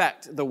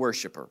perfect the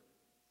worshiper.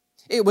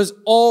 It was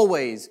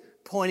always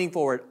pointing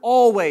forward,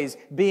 always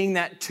being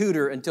that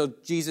tutor until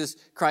Jesus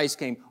Christ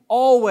came,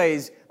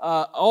 always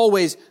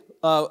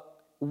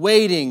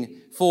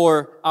waiting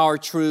for our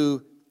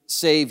true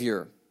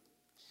Savior.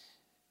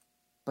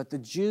 But the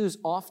Jews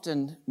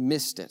often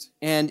missed it,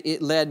 and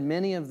it led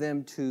many of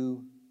them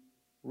to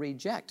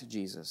reject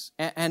Jesus.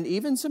 And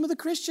even some of the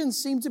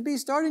Christians seem to be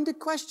starting to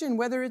question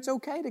whether it's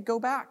okay to go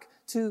back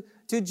to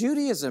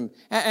Judaism.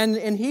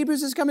 And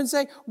Hebrews has come and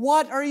say,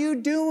 what are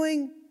you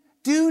doing?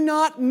 Do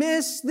not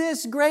miss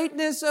this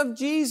greatness of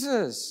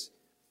Jesus.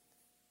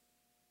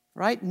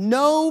 Right?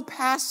 No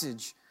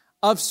passage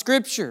of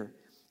Scripture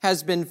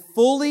has been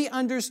fully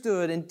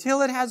understood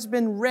until it has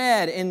been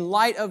read in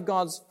light of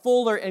God's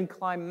fuller and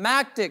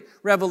climactic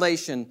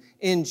revelation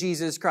in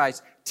Jesus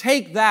Christ.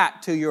 Take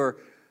that to your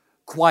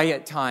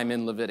quiet time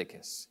in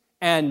Leviticus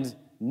and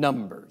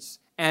Numbers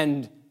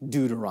and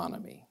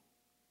Deuteronomy.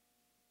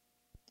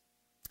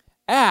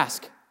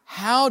 Ask,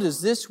 how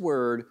does this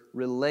word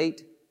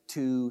relate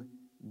to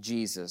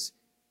Jesus,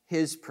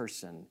 His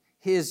person,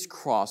 His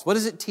cross? What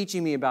is it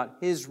teaching me about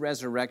His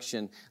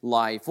resurrection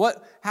life?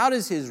 How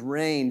does His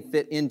reign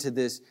fit into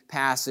this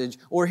passage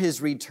or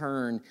His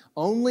return?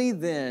 Only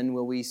then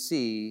will we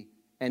see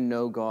and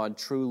know God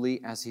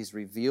truly as He's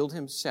revealed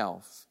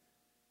Himself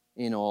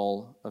in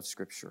all of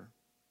Scripture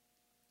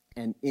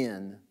and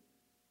in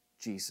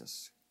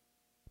Jesus.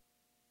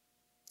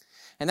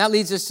 And that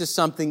leads us to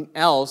something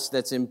else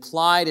that's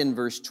implied in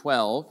verse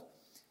 12.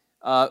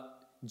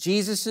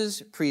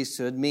 Jesus'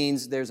 priesthood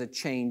means there's a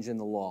change in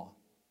the law.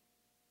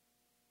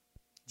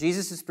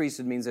 Jesus'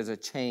 priesthood means there's a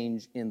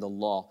change in the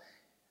law.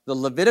 The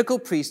Levitical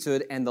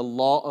priesthood and the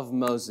law of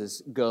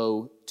Moses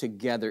go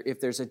together.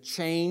 If there's a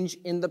change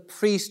in the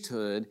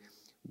priesthood,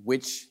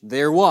 which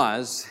there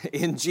was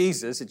in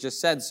Jesus, it just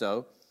said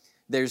so,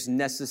 there's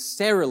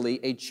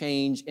necessarily a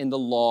change in the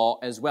law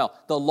as well.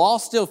 The law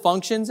still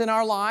functions in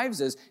our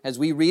lives. As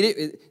we read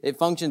it, it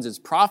functions as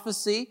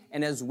prophecy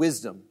and as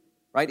wisdom.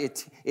 Right?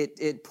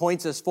 It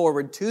points us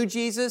forward to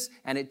Jesus,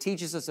 and it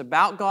teaches us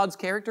about God's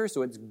character,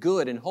 so it's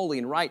good and holy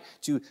and right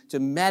to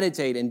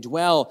meditate and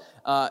dwell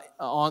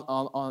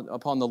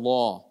upon the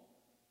law.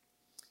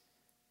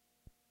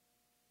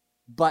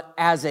 But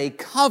as a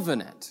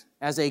covenant,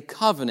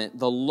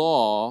 the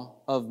law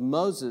of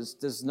Moses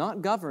does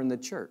not govern the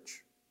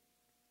church.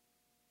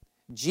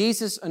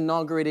 Jesus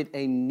inaugurated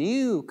a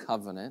new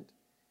covenant,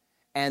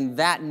 and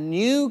that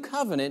new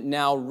covenant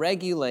now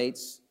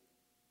regulates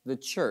the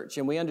church.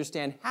 And we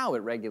understand how it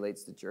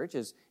regulates the church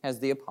as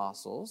the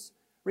apostles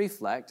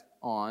reflect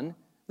on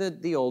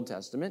the Old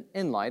Testament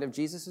in light of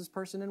Jesus'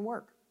 person and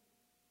work.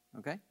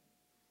 Okay?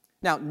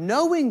 Now,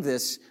 knowing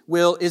this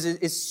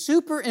is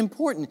super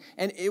important,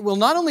 and it will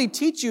not only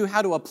teach you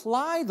how to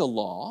apply the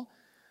law,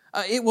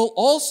 it will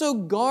also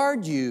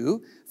guard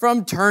you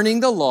from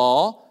turning the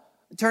law.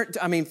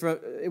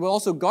 It will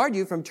also guard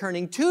you from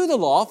turning to the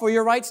law for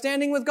your right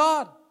standing with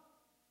God.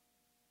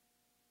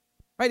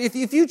 Right?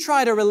 If you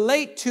try to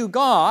relate to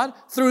God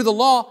through the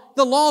law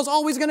is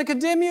always going to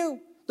condemn you.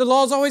 The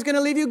law is always going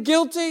to leave you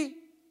guilty.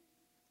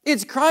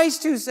 It's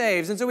Christ who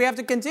saves, and so we have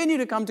to continue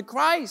to come to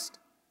Christ.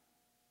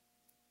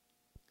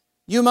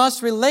 You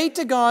must relate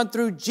to God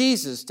through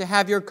Jesus to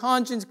have your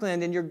conscience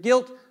cleansed and your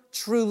guilt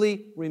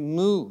truly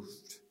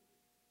removed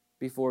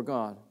before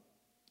God.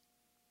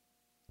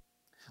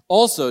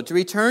 Also, to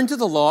return to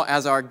the law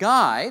as our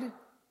guide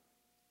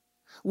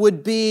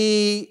would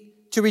be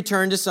to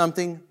return to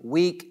something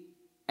weak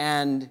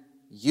and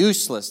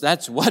useless.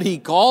 That's what he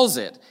calls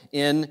it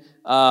in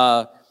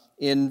verse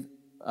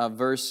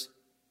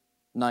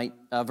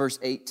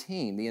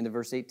 18, the end of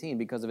verse 18,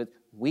 because of its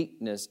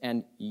weakness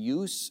and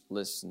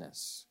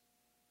uselessness.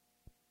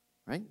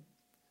 Right?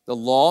 The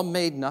law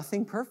made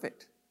nothing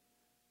perfect.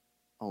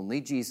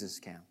 Only Jesus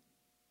can.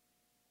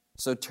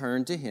 So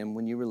turn to Him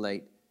when you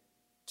relate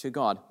to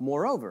God.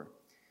 Moreover,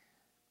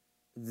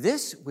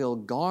 this will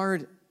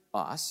guard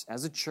us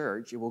as a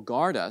church. It will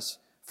guard us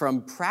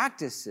from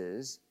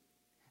practices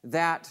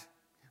that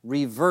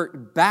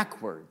revert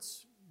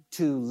backwards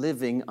to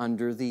living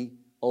under the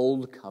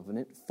old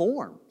covenant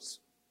forms.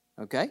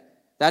 Okay?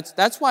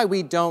 That's why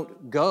we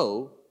don't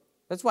go.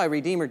 That's why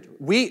Redeemer,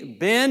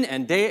 Ben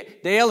and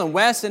Dale and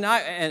Wes and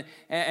I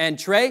and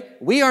Trey,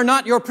 we are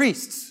not your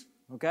priests.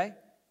 Okay?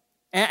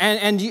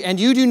 And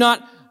you do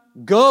not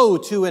go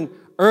to an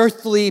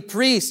earthly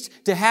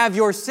priest to have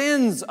your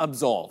sins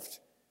absolved.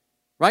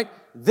 Right?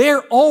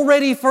 They're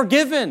already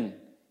forgiven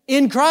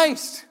in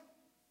Christ.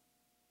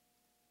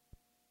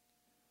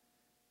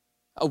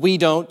 We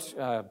don't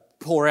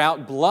pour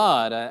out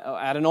blood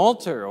at an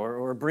altar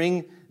or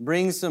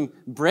bring some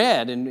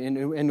bread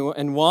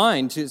and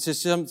wine to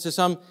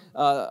some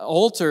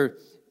altar,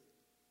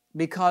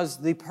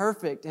 because the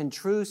perfect and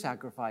true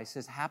sacrifice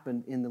has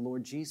happened in the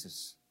Lord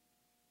Jesus.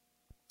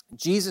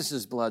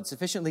 Jesus' blood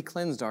sufficiently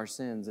cleansed our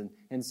sins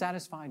and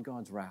satisfied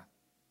God's wrath.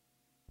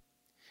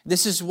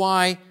 This is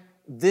why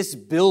this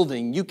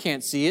building, you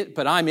can't see it,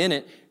 but I'm in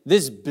it,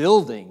 this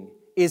building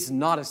is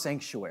not a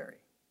sanctuary.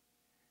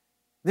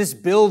 This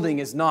building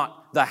is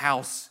not the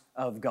house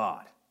of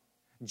God.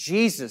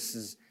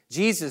 Jesus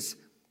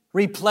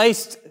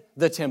replaced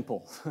the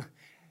temple.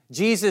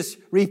 Jesus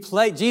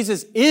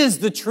is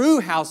the true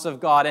house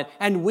of God,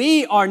 and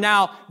we are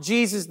now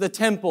Jesus the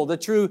temple, the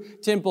true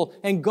temple,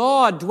 and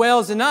God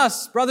dwells in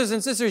us. Brothers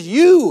and sisters,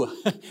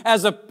 you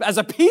as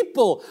a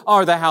people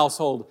are the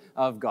household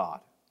of God.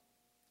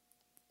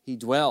 He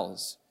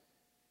dwells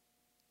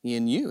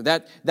in you.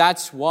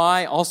 That's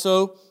why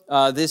also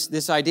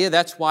this idea,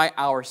 that's why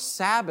our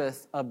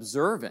Sabbath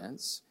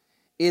observance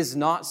is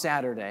not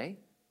Saturday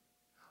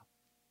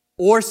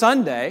or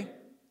Sunday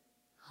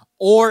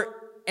or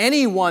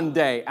any one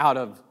day out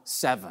of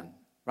 7,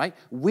 right?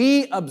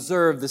 We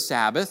observe the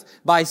Sabbath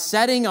by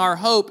setting our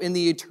hope in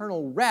the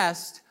eternal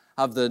rest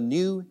of the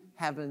new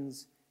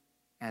heavens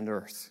and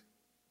earth.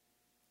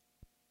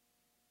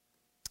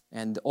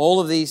 And all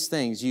of these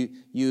things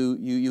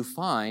you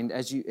find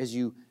as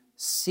you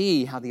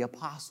see how the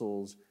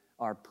apostles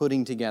are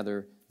putting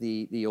together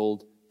the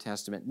Old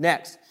Testament.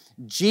 Next,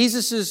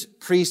 Jesus'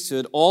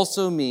 priesthood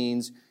also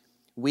means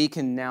we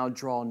can now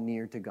draw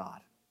near to God.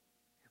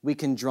 We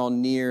can draw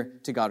near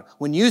to God.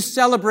 When you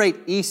celebrate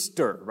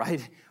Easter,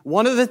 right,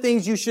 one of the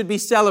things you should be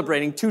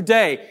celebrating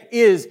today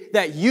is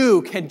that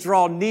you can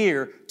draw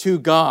near to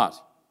God,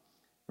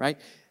 right?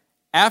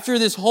 After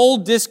this whole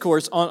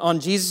discourse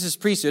on Jesus'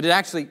 priesthood, it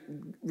actually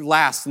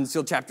lasts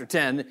until chapter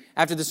 10.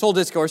 After this whole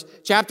discourse,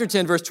 chapter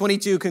 10, verse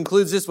 22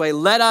 concludes this way: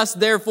 "Let us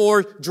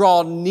therefore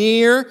draw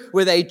near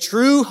with a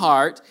true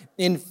heart,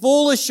 in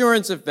full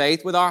assurance of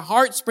faith, with our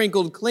hearts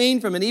sprinkled clean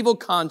from an evil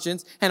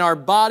conscience, and our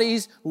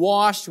bodies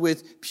washed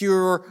with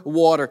pure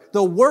water."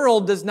 The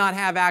world does not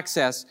have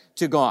access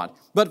to God.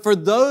 But for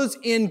those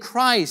in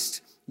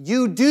Christ,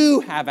 you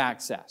do have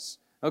access.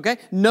 Okay?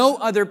 No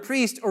other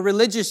priest or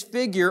religious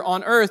figure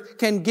on earth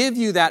can give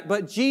you that,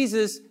 but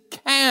Jesus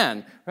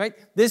can, right?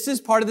 This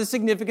is part of the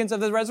significance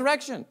of the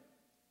resurrection.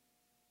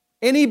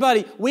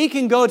 Anybody, we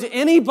can go to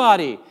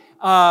anybody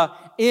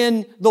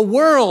in the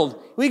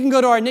world. We can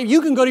go to our neighbor.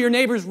 You can go to your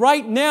neighbors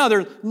right now.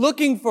 They're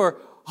looking for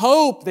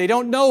hope. They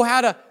don't know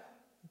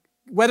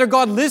whether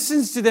God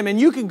listens to them, and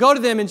you can go to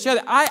them and share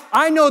that.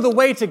 I know the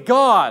way to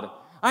God.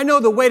 I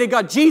know the way to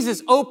God.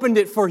 Jesus opened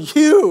it for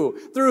you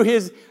through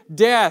His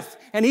death.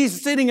 And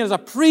He's sitting as a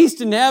priest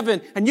in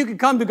heaven, and you can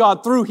come to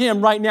God through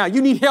Him right now.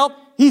 You need help?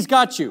 He's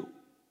got you.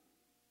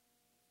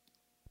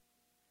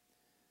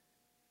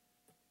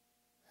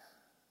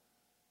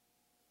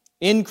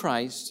 In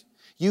Christ,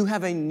 you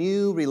have a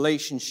new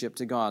relationship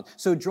to God.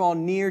 So draw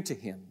near to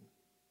Him.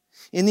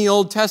 In the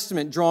Old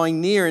Testament,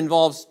 drawing near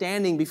involves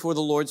standing before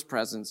the Lord's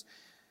presence.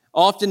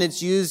 Often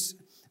it's used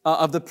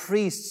of the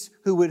priests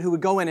who would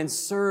go in and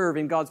serve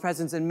in God's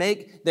presence and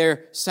make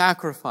their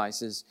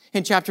sacrifices.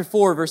 In chapter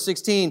 4, verse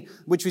 16,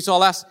 which we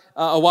saw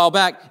a while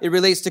back, it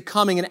relates to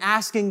coming and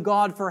asking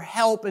God for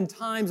help in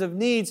times of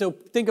need. So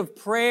think of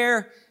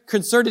prayer,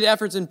 concerted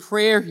efforts in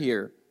prayer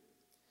here.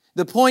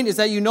 The point is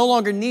that you no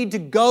longer need to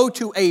go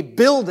to a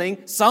building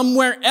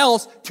somewhere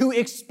else to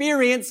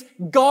experience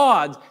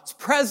God's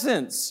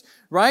presence,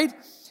 right?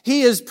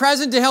 He is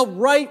present to help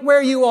right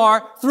where you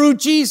are through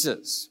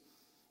Jesus.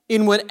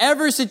 In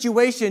whatever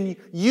situation,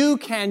 you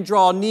can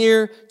draw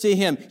near to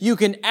Him. You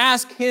can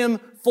ask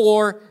Him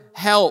for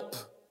help.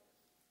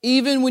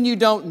 Even when you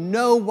don't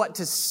know what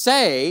to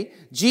say,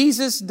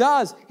 Jesus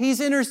does. He's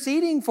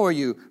interceding for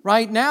you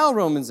right now,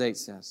 Romans 8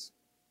 says.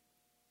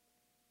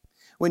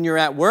 When you're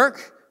at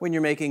work, when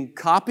you're making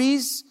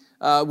copies,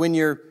 when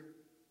you're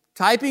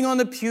typing on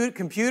the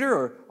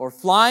computer or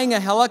flying a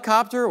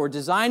helicopter or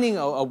designing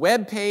a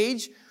web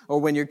page, or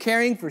when you're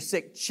caring for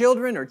sick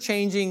children or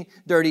changing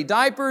dirty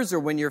diapers, or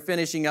when you're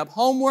finishing up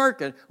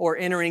homework or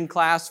entering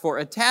class for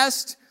a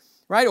test,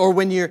 right? Or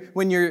when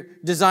you're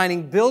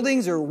designing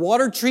buildings or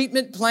water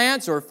treatment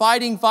plants or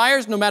fighting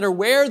fires, no matter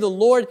where the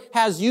Lord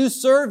has you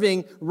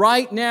serving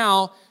right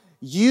now,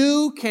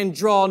 you can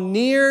draw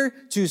near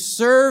to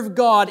serve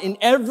God in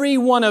every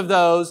one of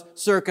those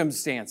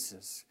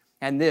circumstances.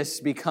 And this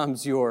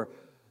becomes your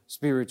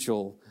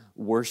spiritual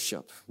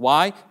worship.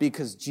 Why?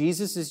 Because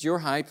Jesus is your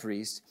high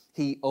priest.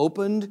 He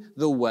opened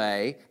the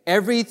way.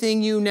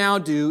 Everything you now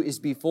do is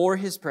before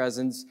His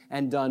presence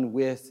and done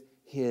with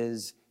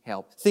His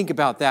help. Think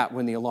about that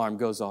when the alarm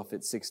goes off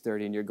at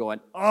 6:30 and you're going,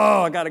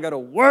 "Oh, I got to go to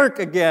work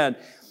again."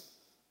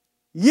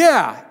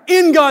 Yeah,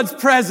 in God's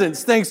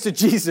presence, thanks to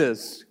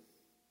Jesus.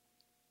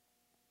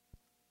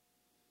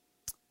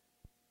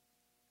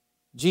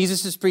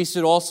 Jesus'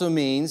 priesthood also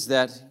means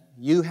that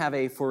you have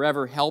a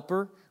forever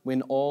helper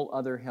when all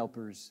other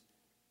helpers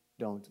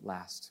don't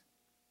last.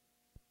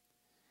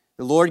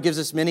 The Lord gives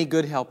us many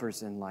good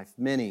helpers in life.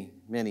 Many,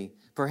 many.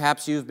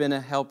 Perhaps you've been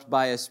helped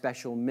by a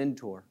special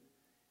mentor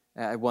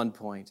at one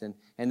point,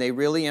 and they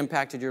really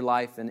impacted your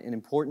life in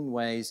important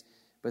ways,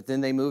 but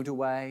then they moved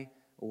away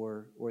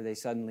or they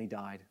suddenly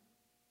died.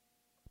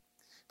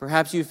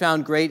 Perhaps you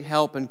found great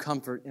help and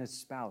comfort in a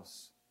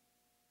spouse,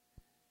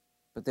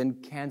 but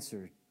then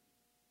cancer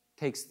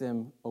takes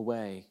them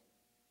away.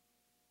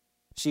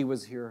 She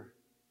was your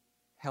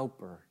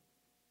helper,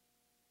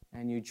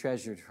 and you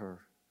treasured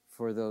her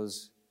for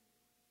those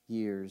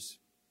years.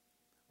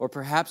 Or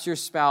perhaps your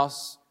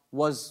spouse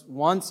was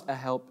once a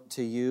help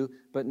to you,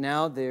 but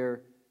now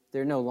they're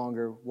no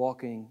longer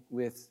walking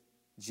with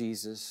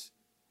Jesus.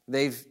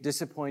 They've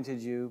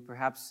disappointed you.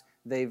 Perhaps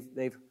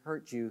they've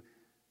hurt you.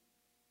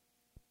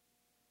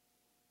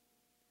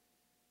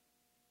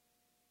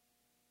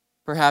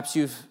 Perhaps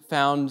you've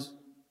found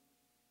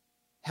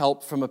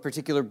help from a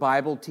particular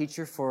Bible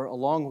teacher for a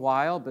long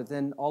while, but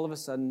then all of a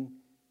sudden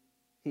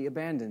he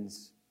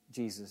abandons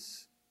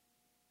Jesus.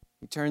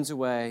 He turns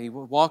away. He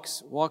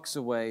walks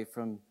away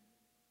from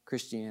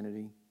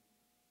Christianity.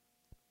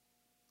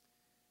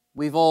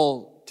 We've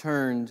all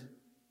turned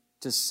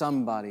to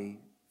somebody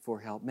for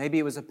help. Maybe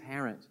it was a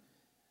parent,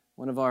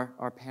 one of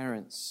our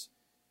parents.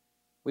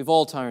 We've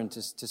all turned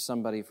to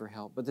somebody for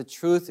help. But the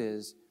truth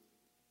is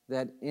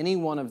that any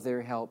one of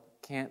their help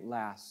can't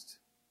last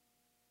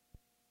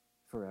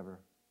forever.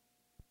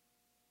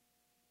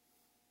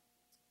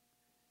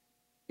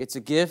 It's a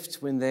gift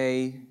when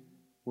they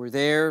were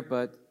there,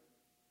 but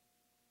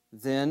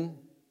then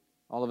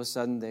all of a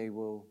sudden they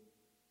will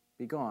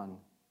be gone.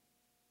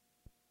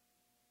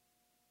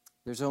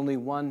 There's only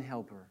one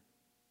helper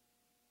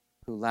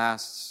who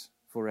lasts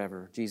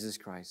forever, Jesus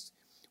Christ.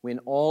 When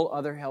all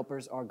other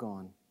helpers are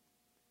gone,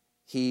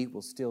 He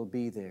will still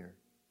be there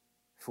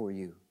for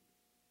you.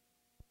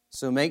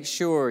 So make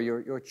sure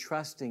you're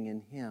trusting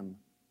in Him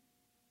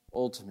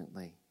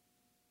ultimately.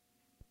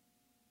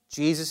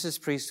 Jesus'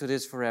 priesthood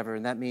is forever,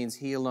 and that means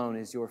He alone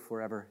is your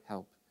forever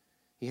help.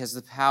 He has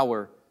the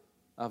power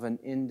of an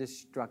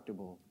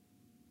indestructible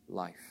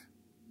life.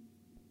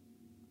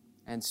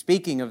 And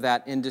speaking of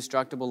that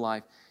indestructible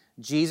life,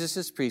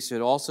 Jesus'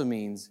 priesthood also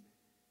means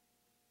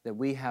that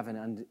we have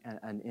an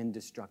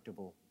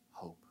indestructible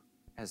hope.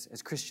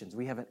 As Christians,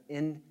 we have an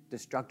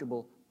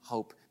indestructible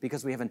hope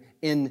because we have an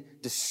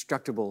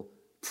indestructible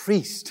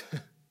priest.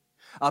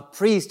 A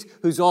priest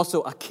who's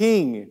also a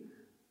king,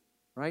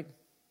 right?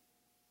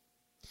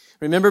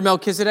 Remember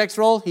Melchizedek's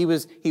role? He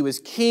was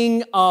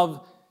king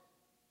of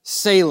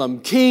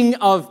Salem, king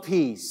of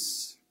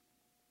peace.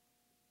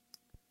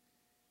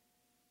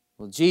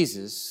 Well,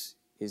 Jesus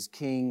is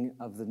king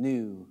of the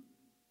new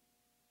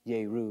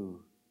Yeru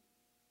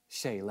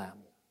Shalem.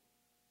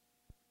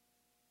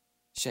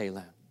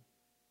 Shalem.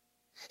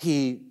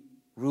 He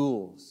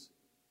rules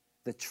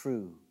the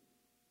true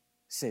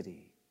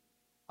city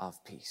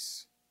of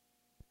peace.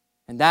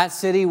 And that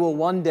city will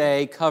one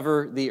day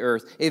cover the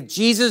earth. If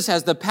Jesus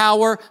has the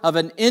power of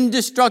an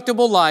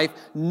indestructible life,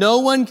 no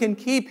one can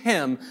keep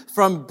Him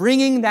from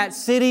bringing that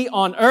city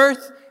on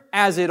earth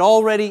as it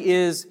already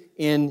is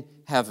in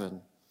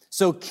heaven.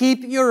 So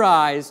keep your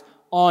eyes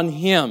on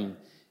Him,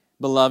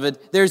 beloved.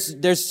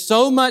 There's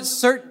so much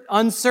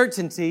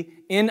uncertainty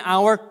in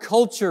our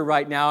culture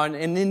right now and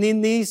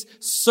in these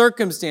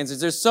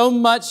circumstances. There's so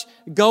much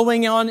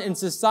going on in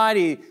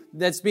society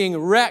that's being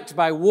wrecked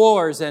by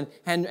wars and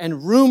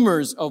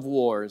rumors of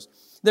wars.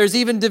 There's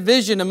even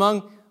division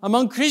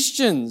among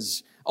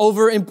Christians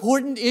over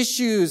important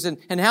issues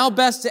and how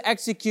best to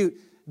execute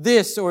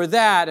this or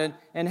that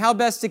and how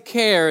best to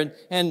care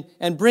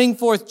and bring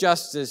forth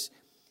justice.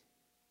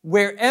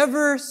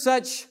 Wherever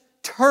such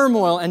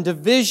turmoil and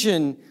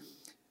division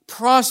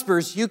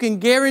prospers, you can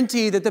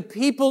guarantee that the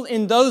people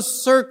in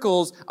those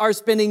circles are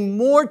spending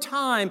more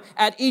time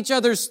at each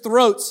other's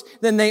throats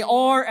than they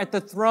are at the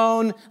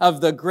throne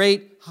of the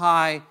great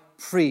high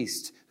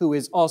priest, who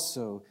is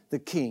also the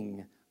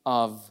King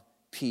of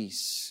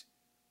peace.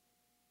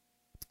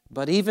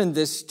 But even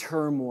this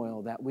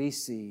turmoil that we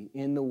see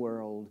in the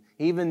world,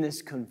 even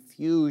this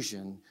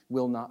confusion,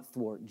 will not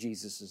thwart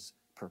Jesus'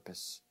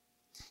 purpose.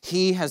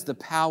 He has the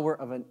power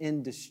of an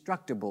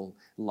indestructible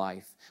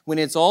life. When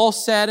it's all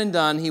said and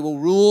done, He will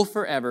rule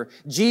forever.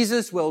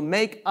 Jesus will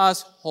make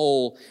us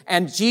whole,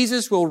 and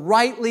Jesus will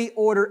rightly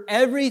order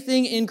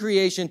everything in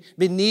creation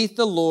beneath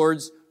the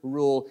Lord's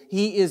rule.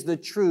 He is the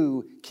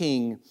true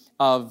King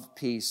of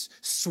peace,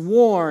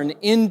 sworn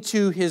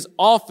into His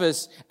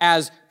office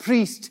as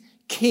priest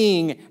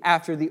king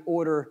after the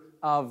order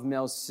of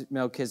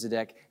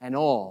Melchizedek, and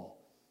all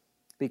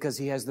because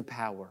He has the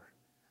power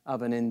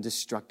of an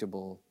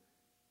indestructible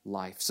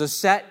life. So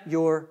set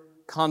your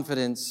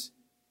confidence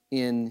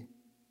in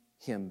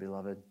Him,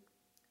 beloved.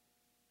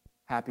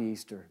 Happy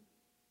Easter.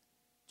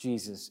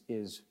 Jesus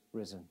is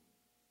risen.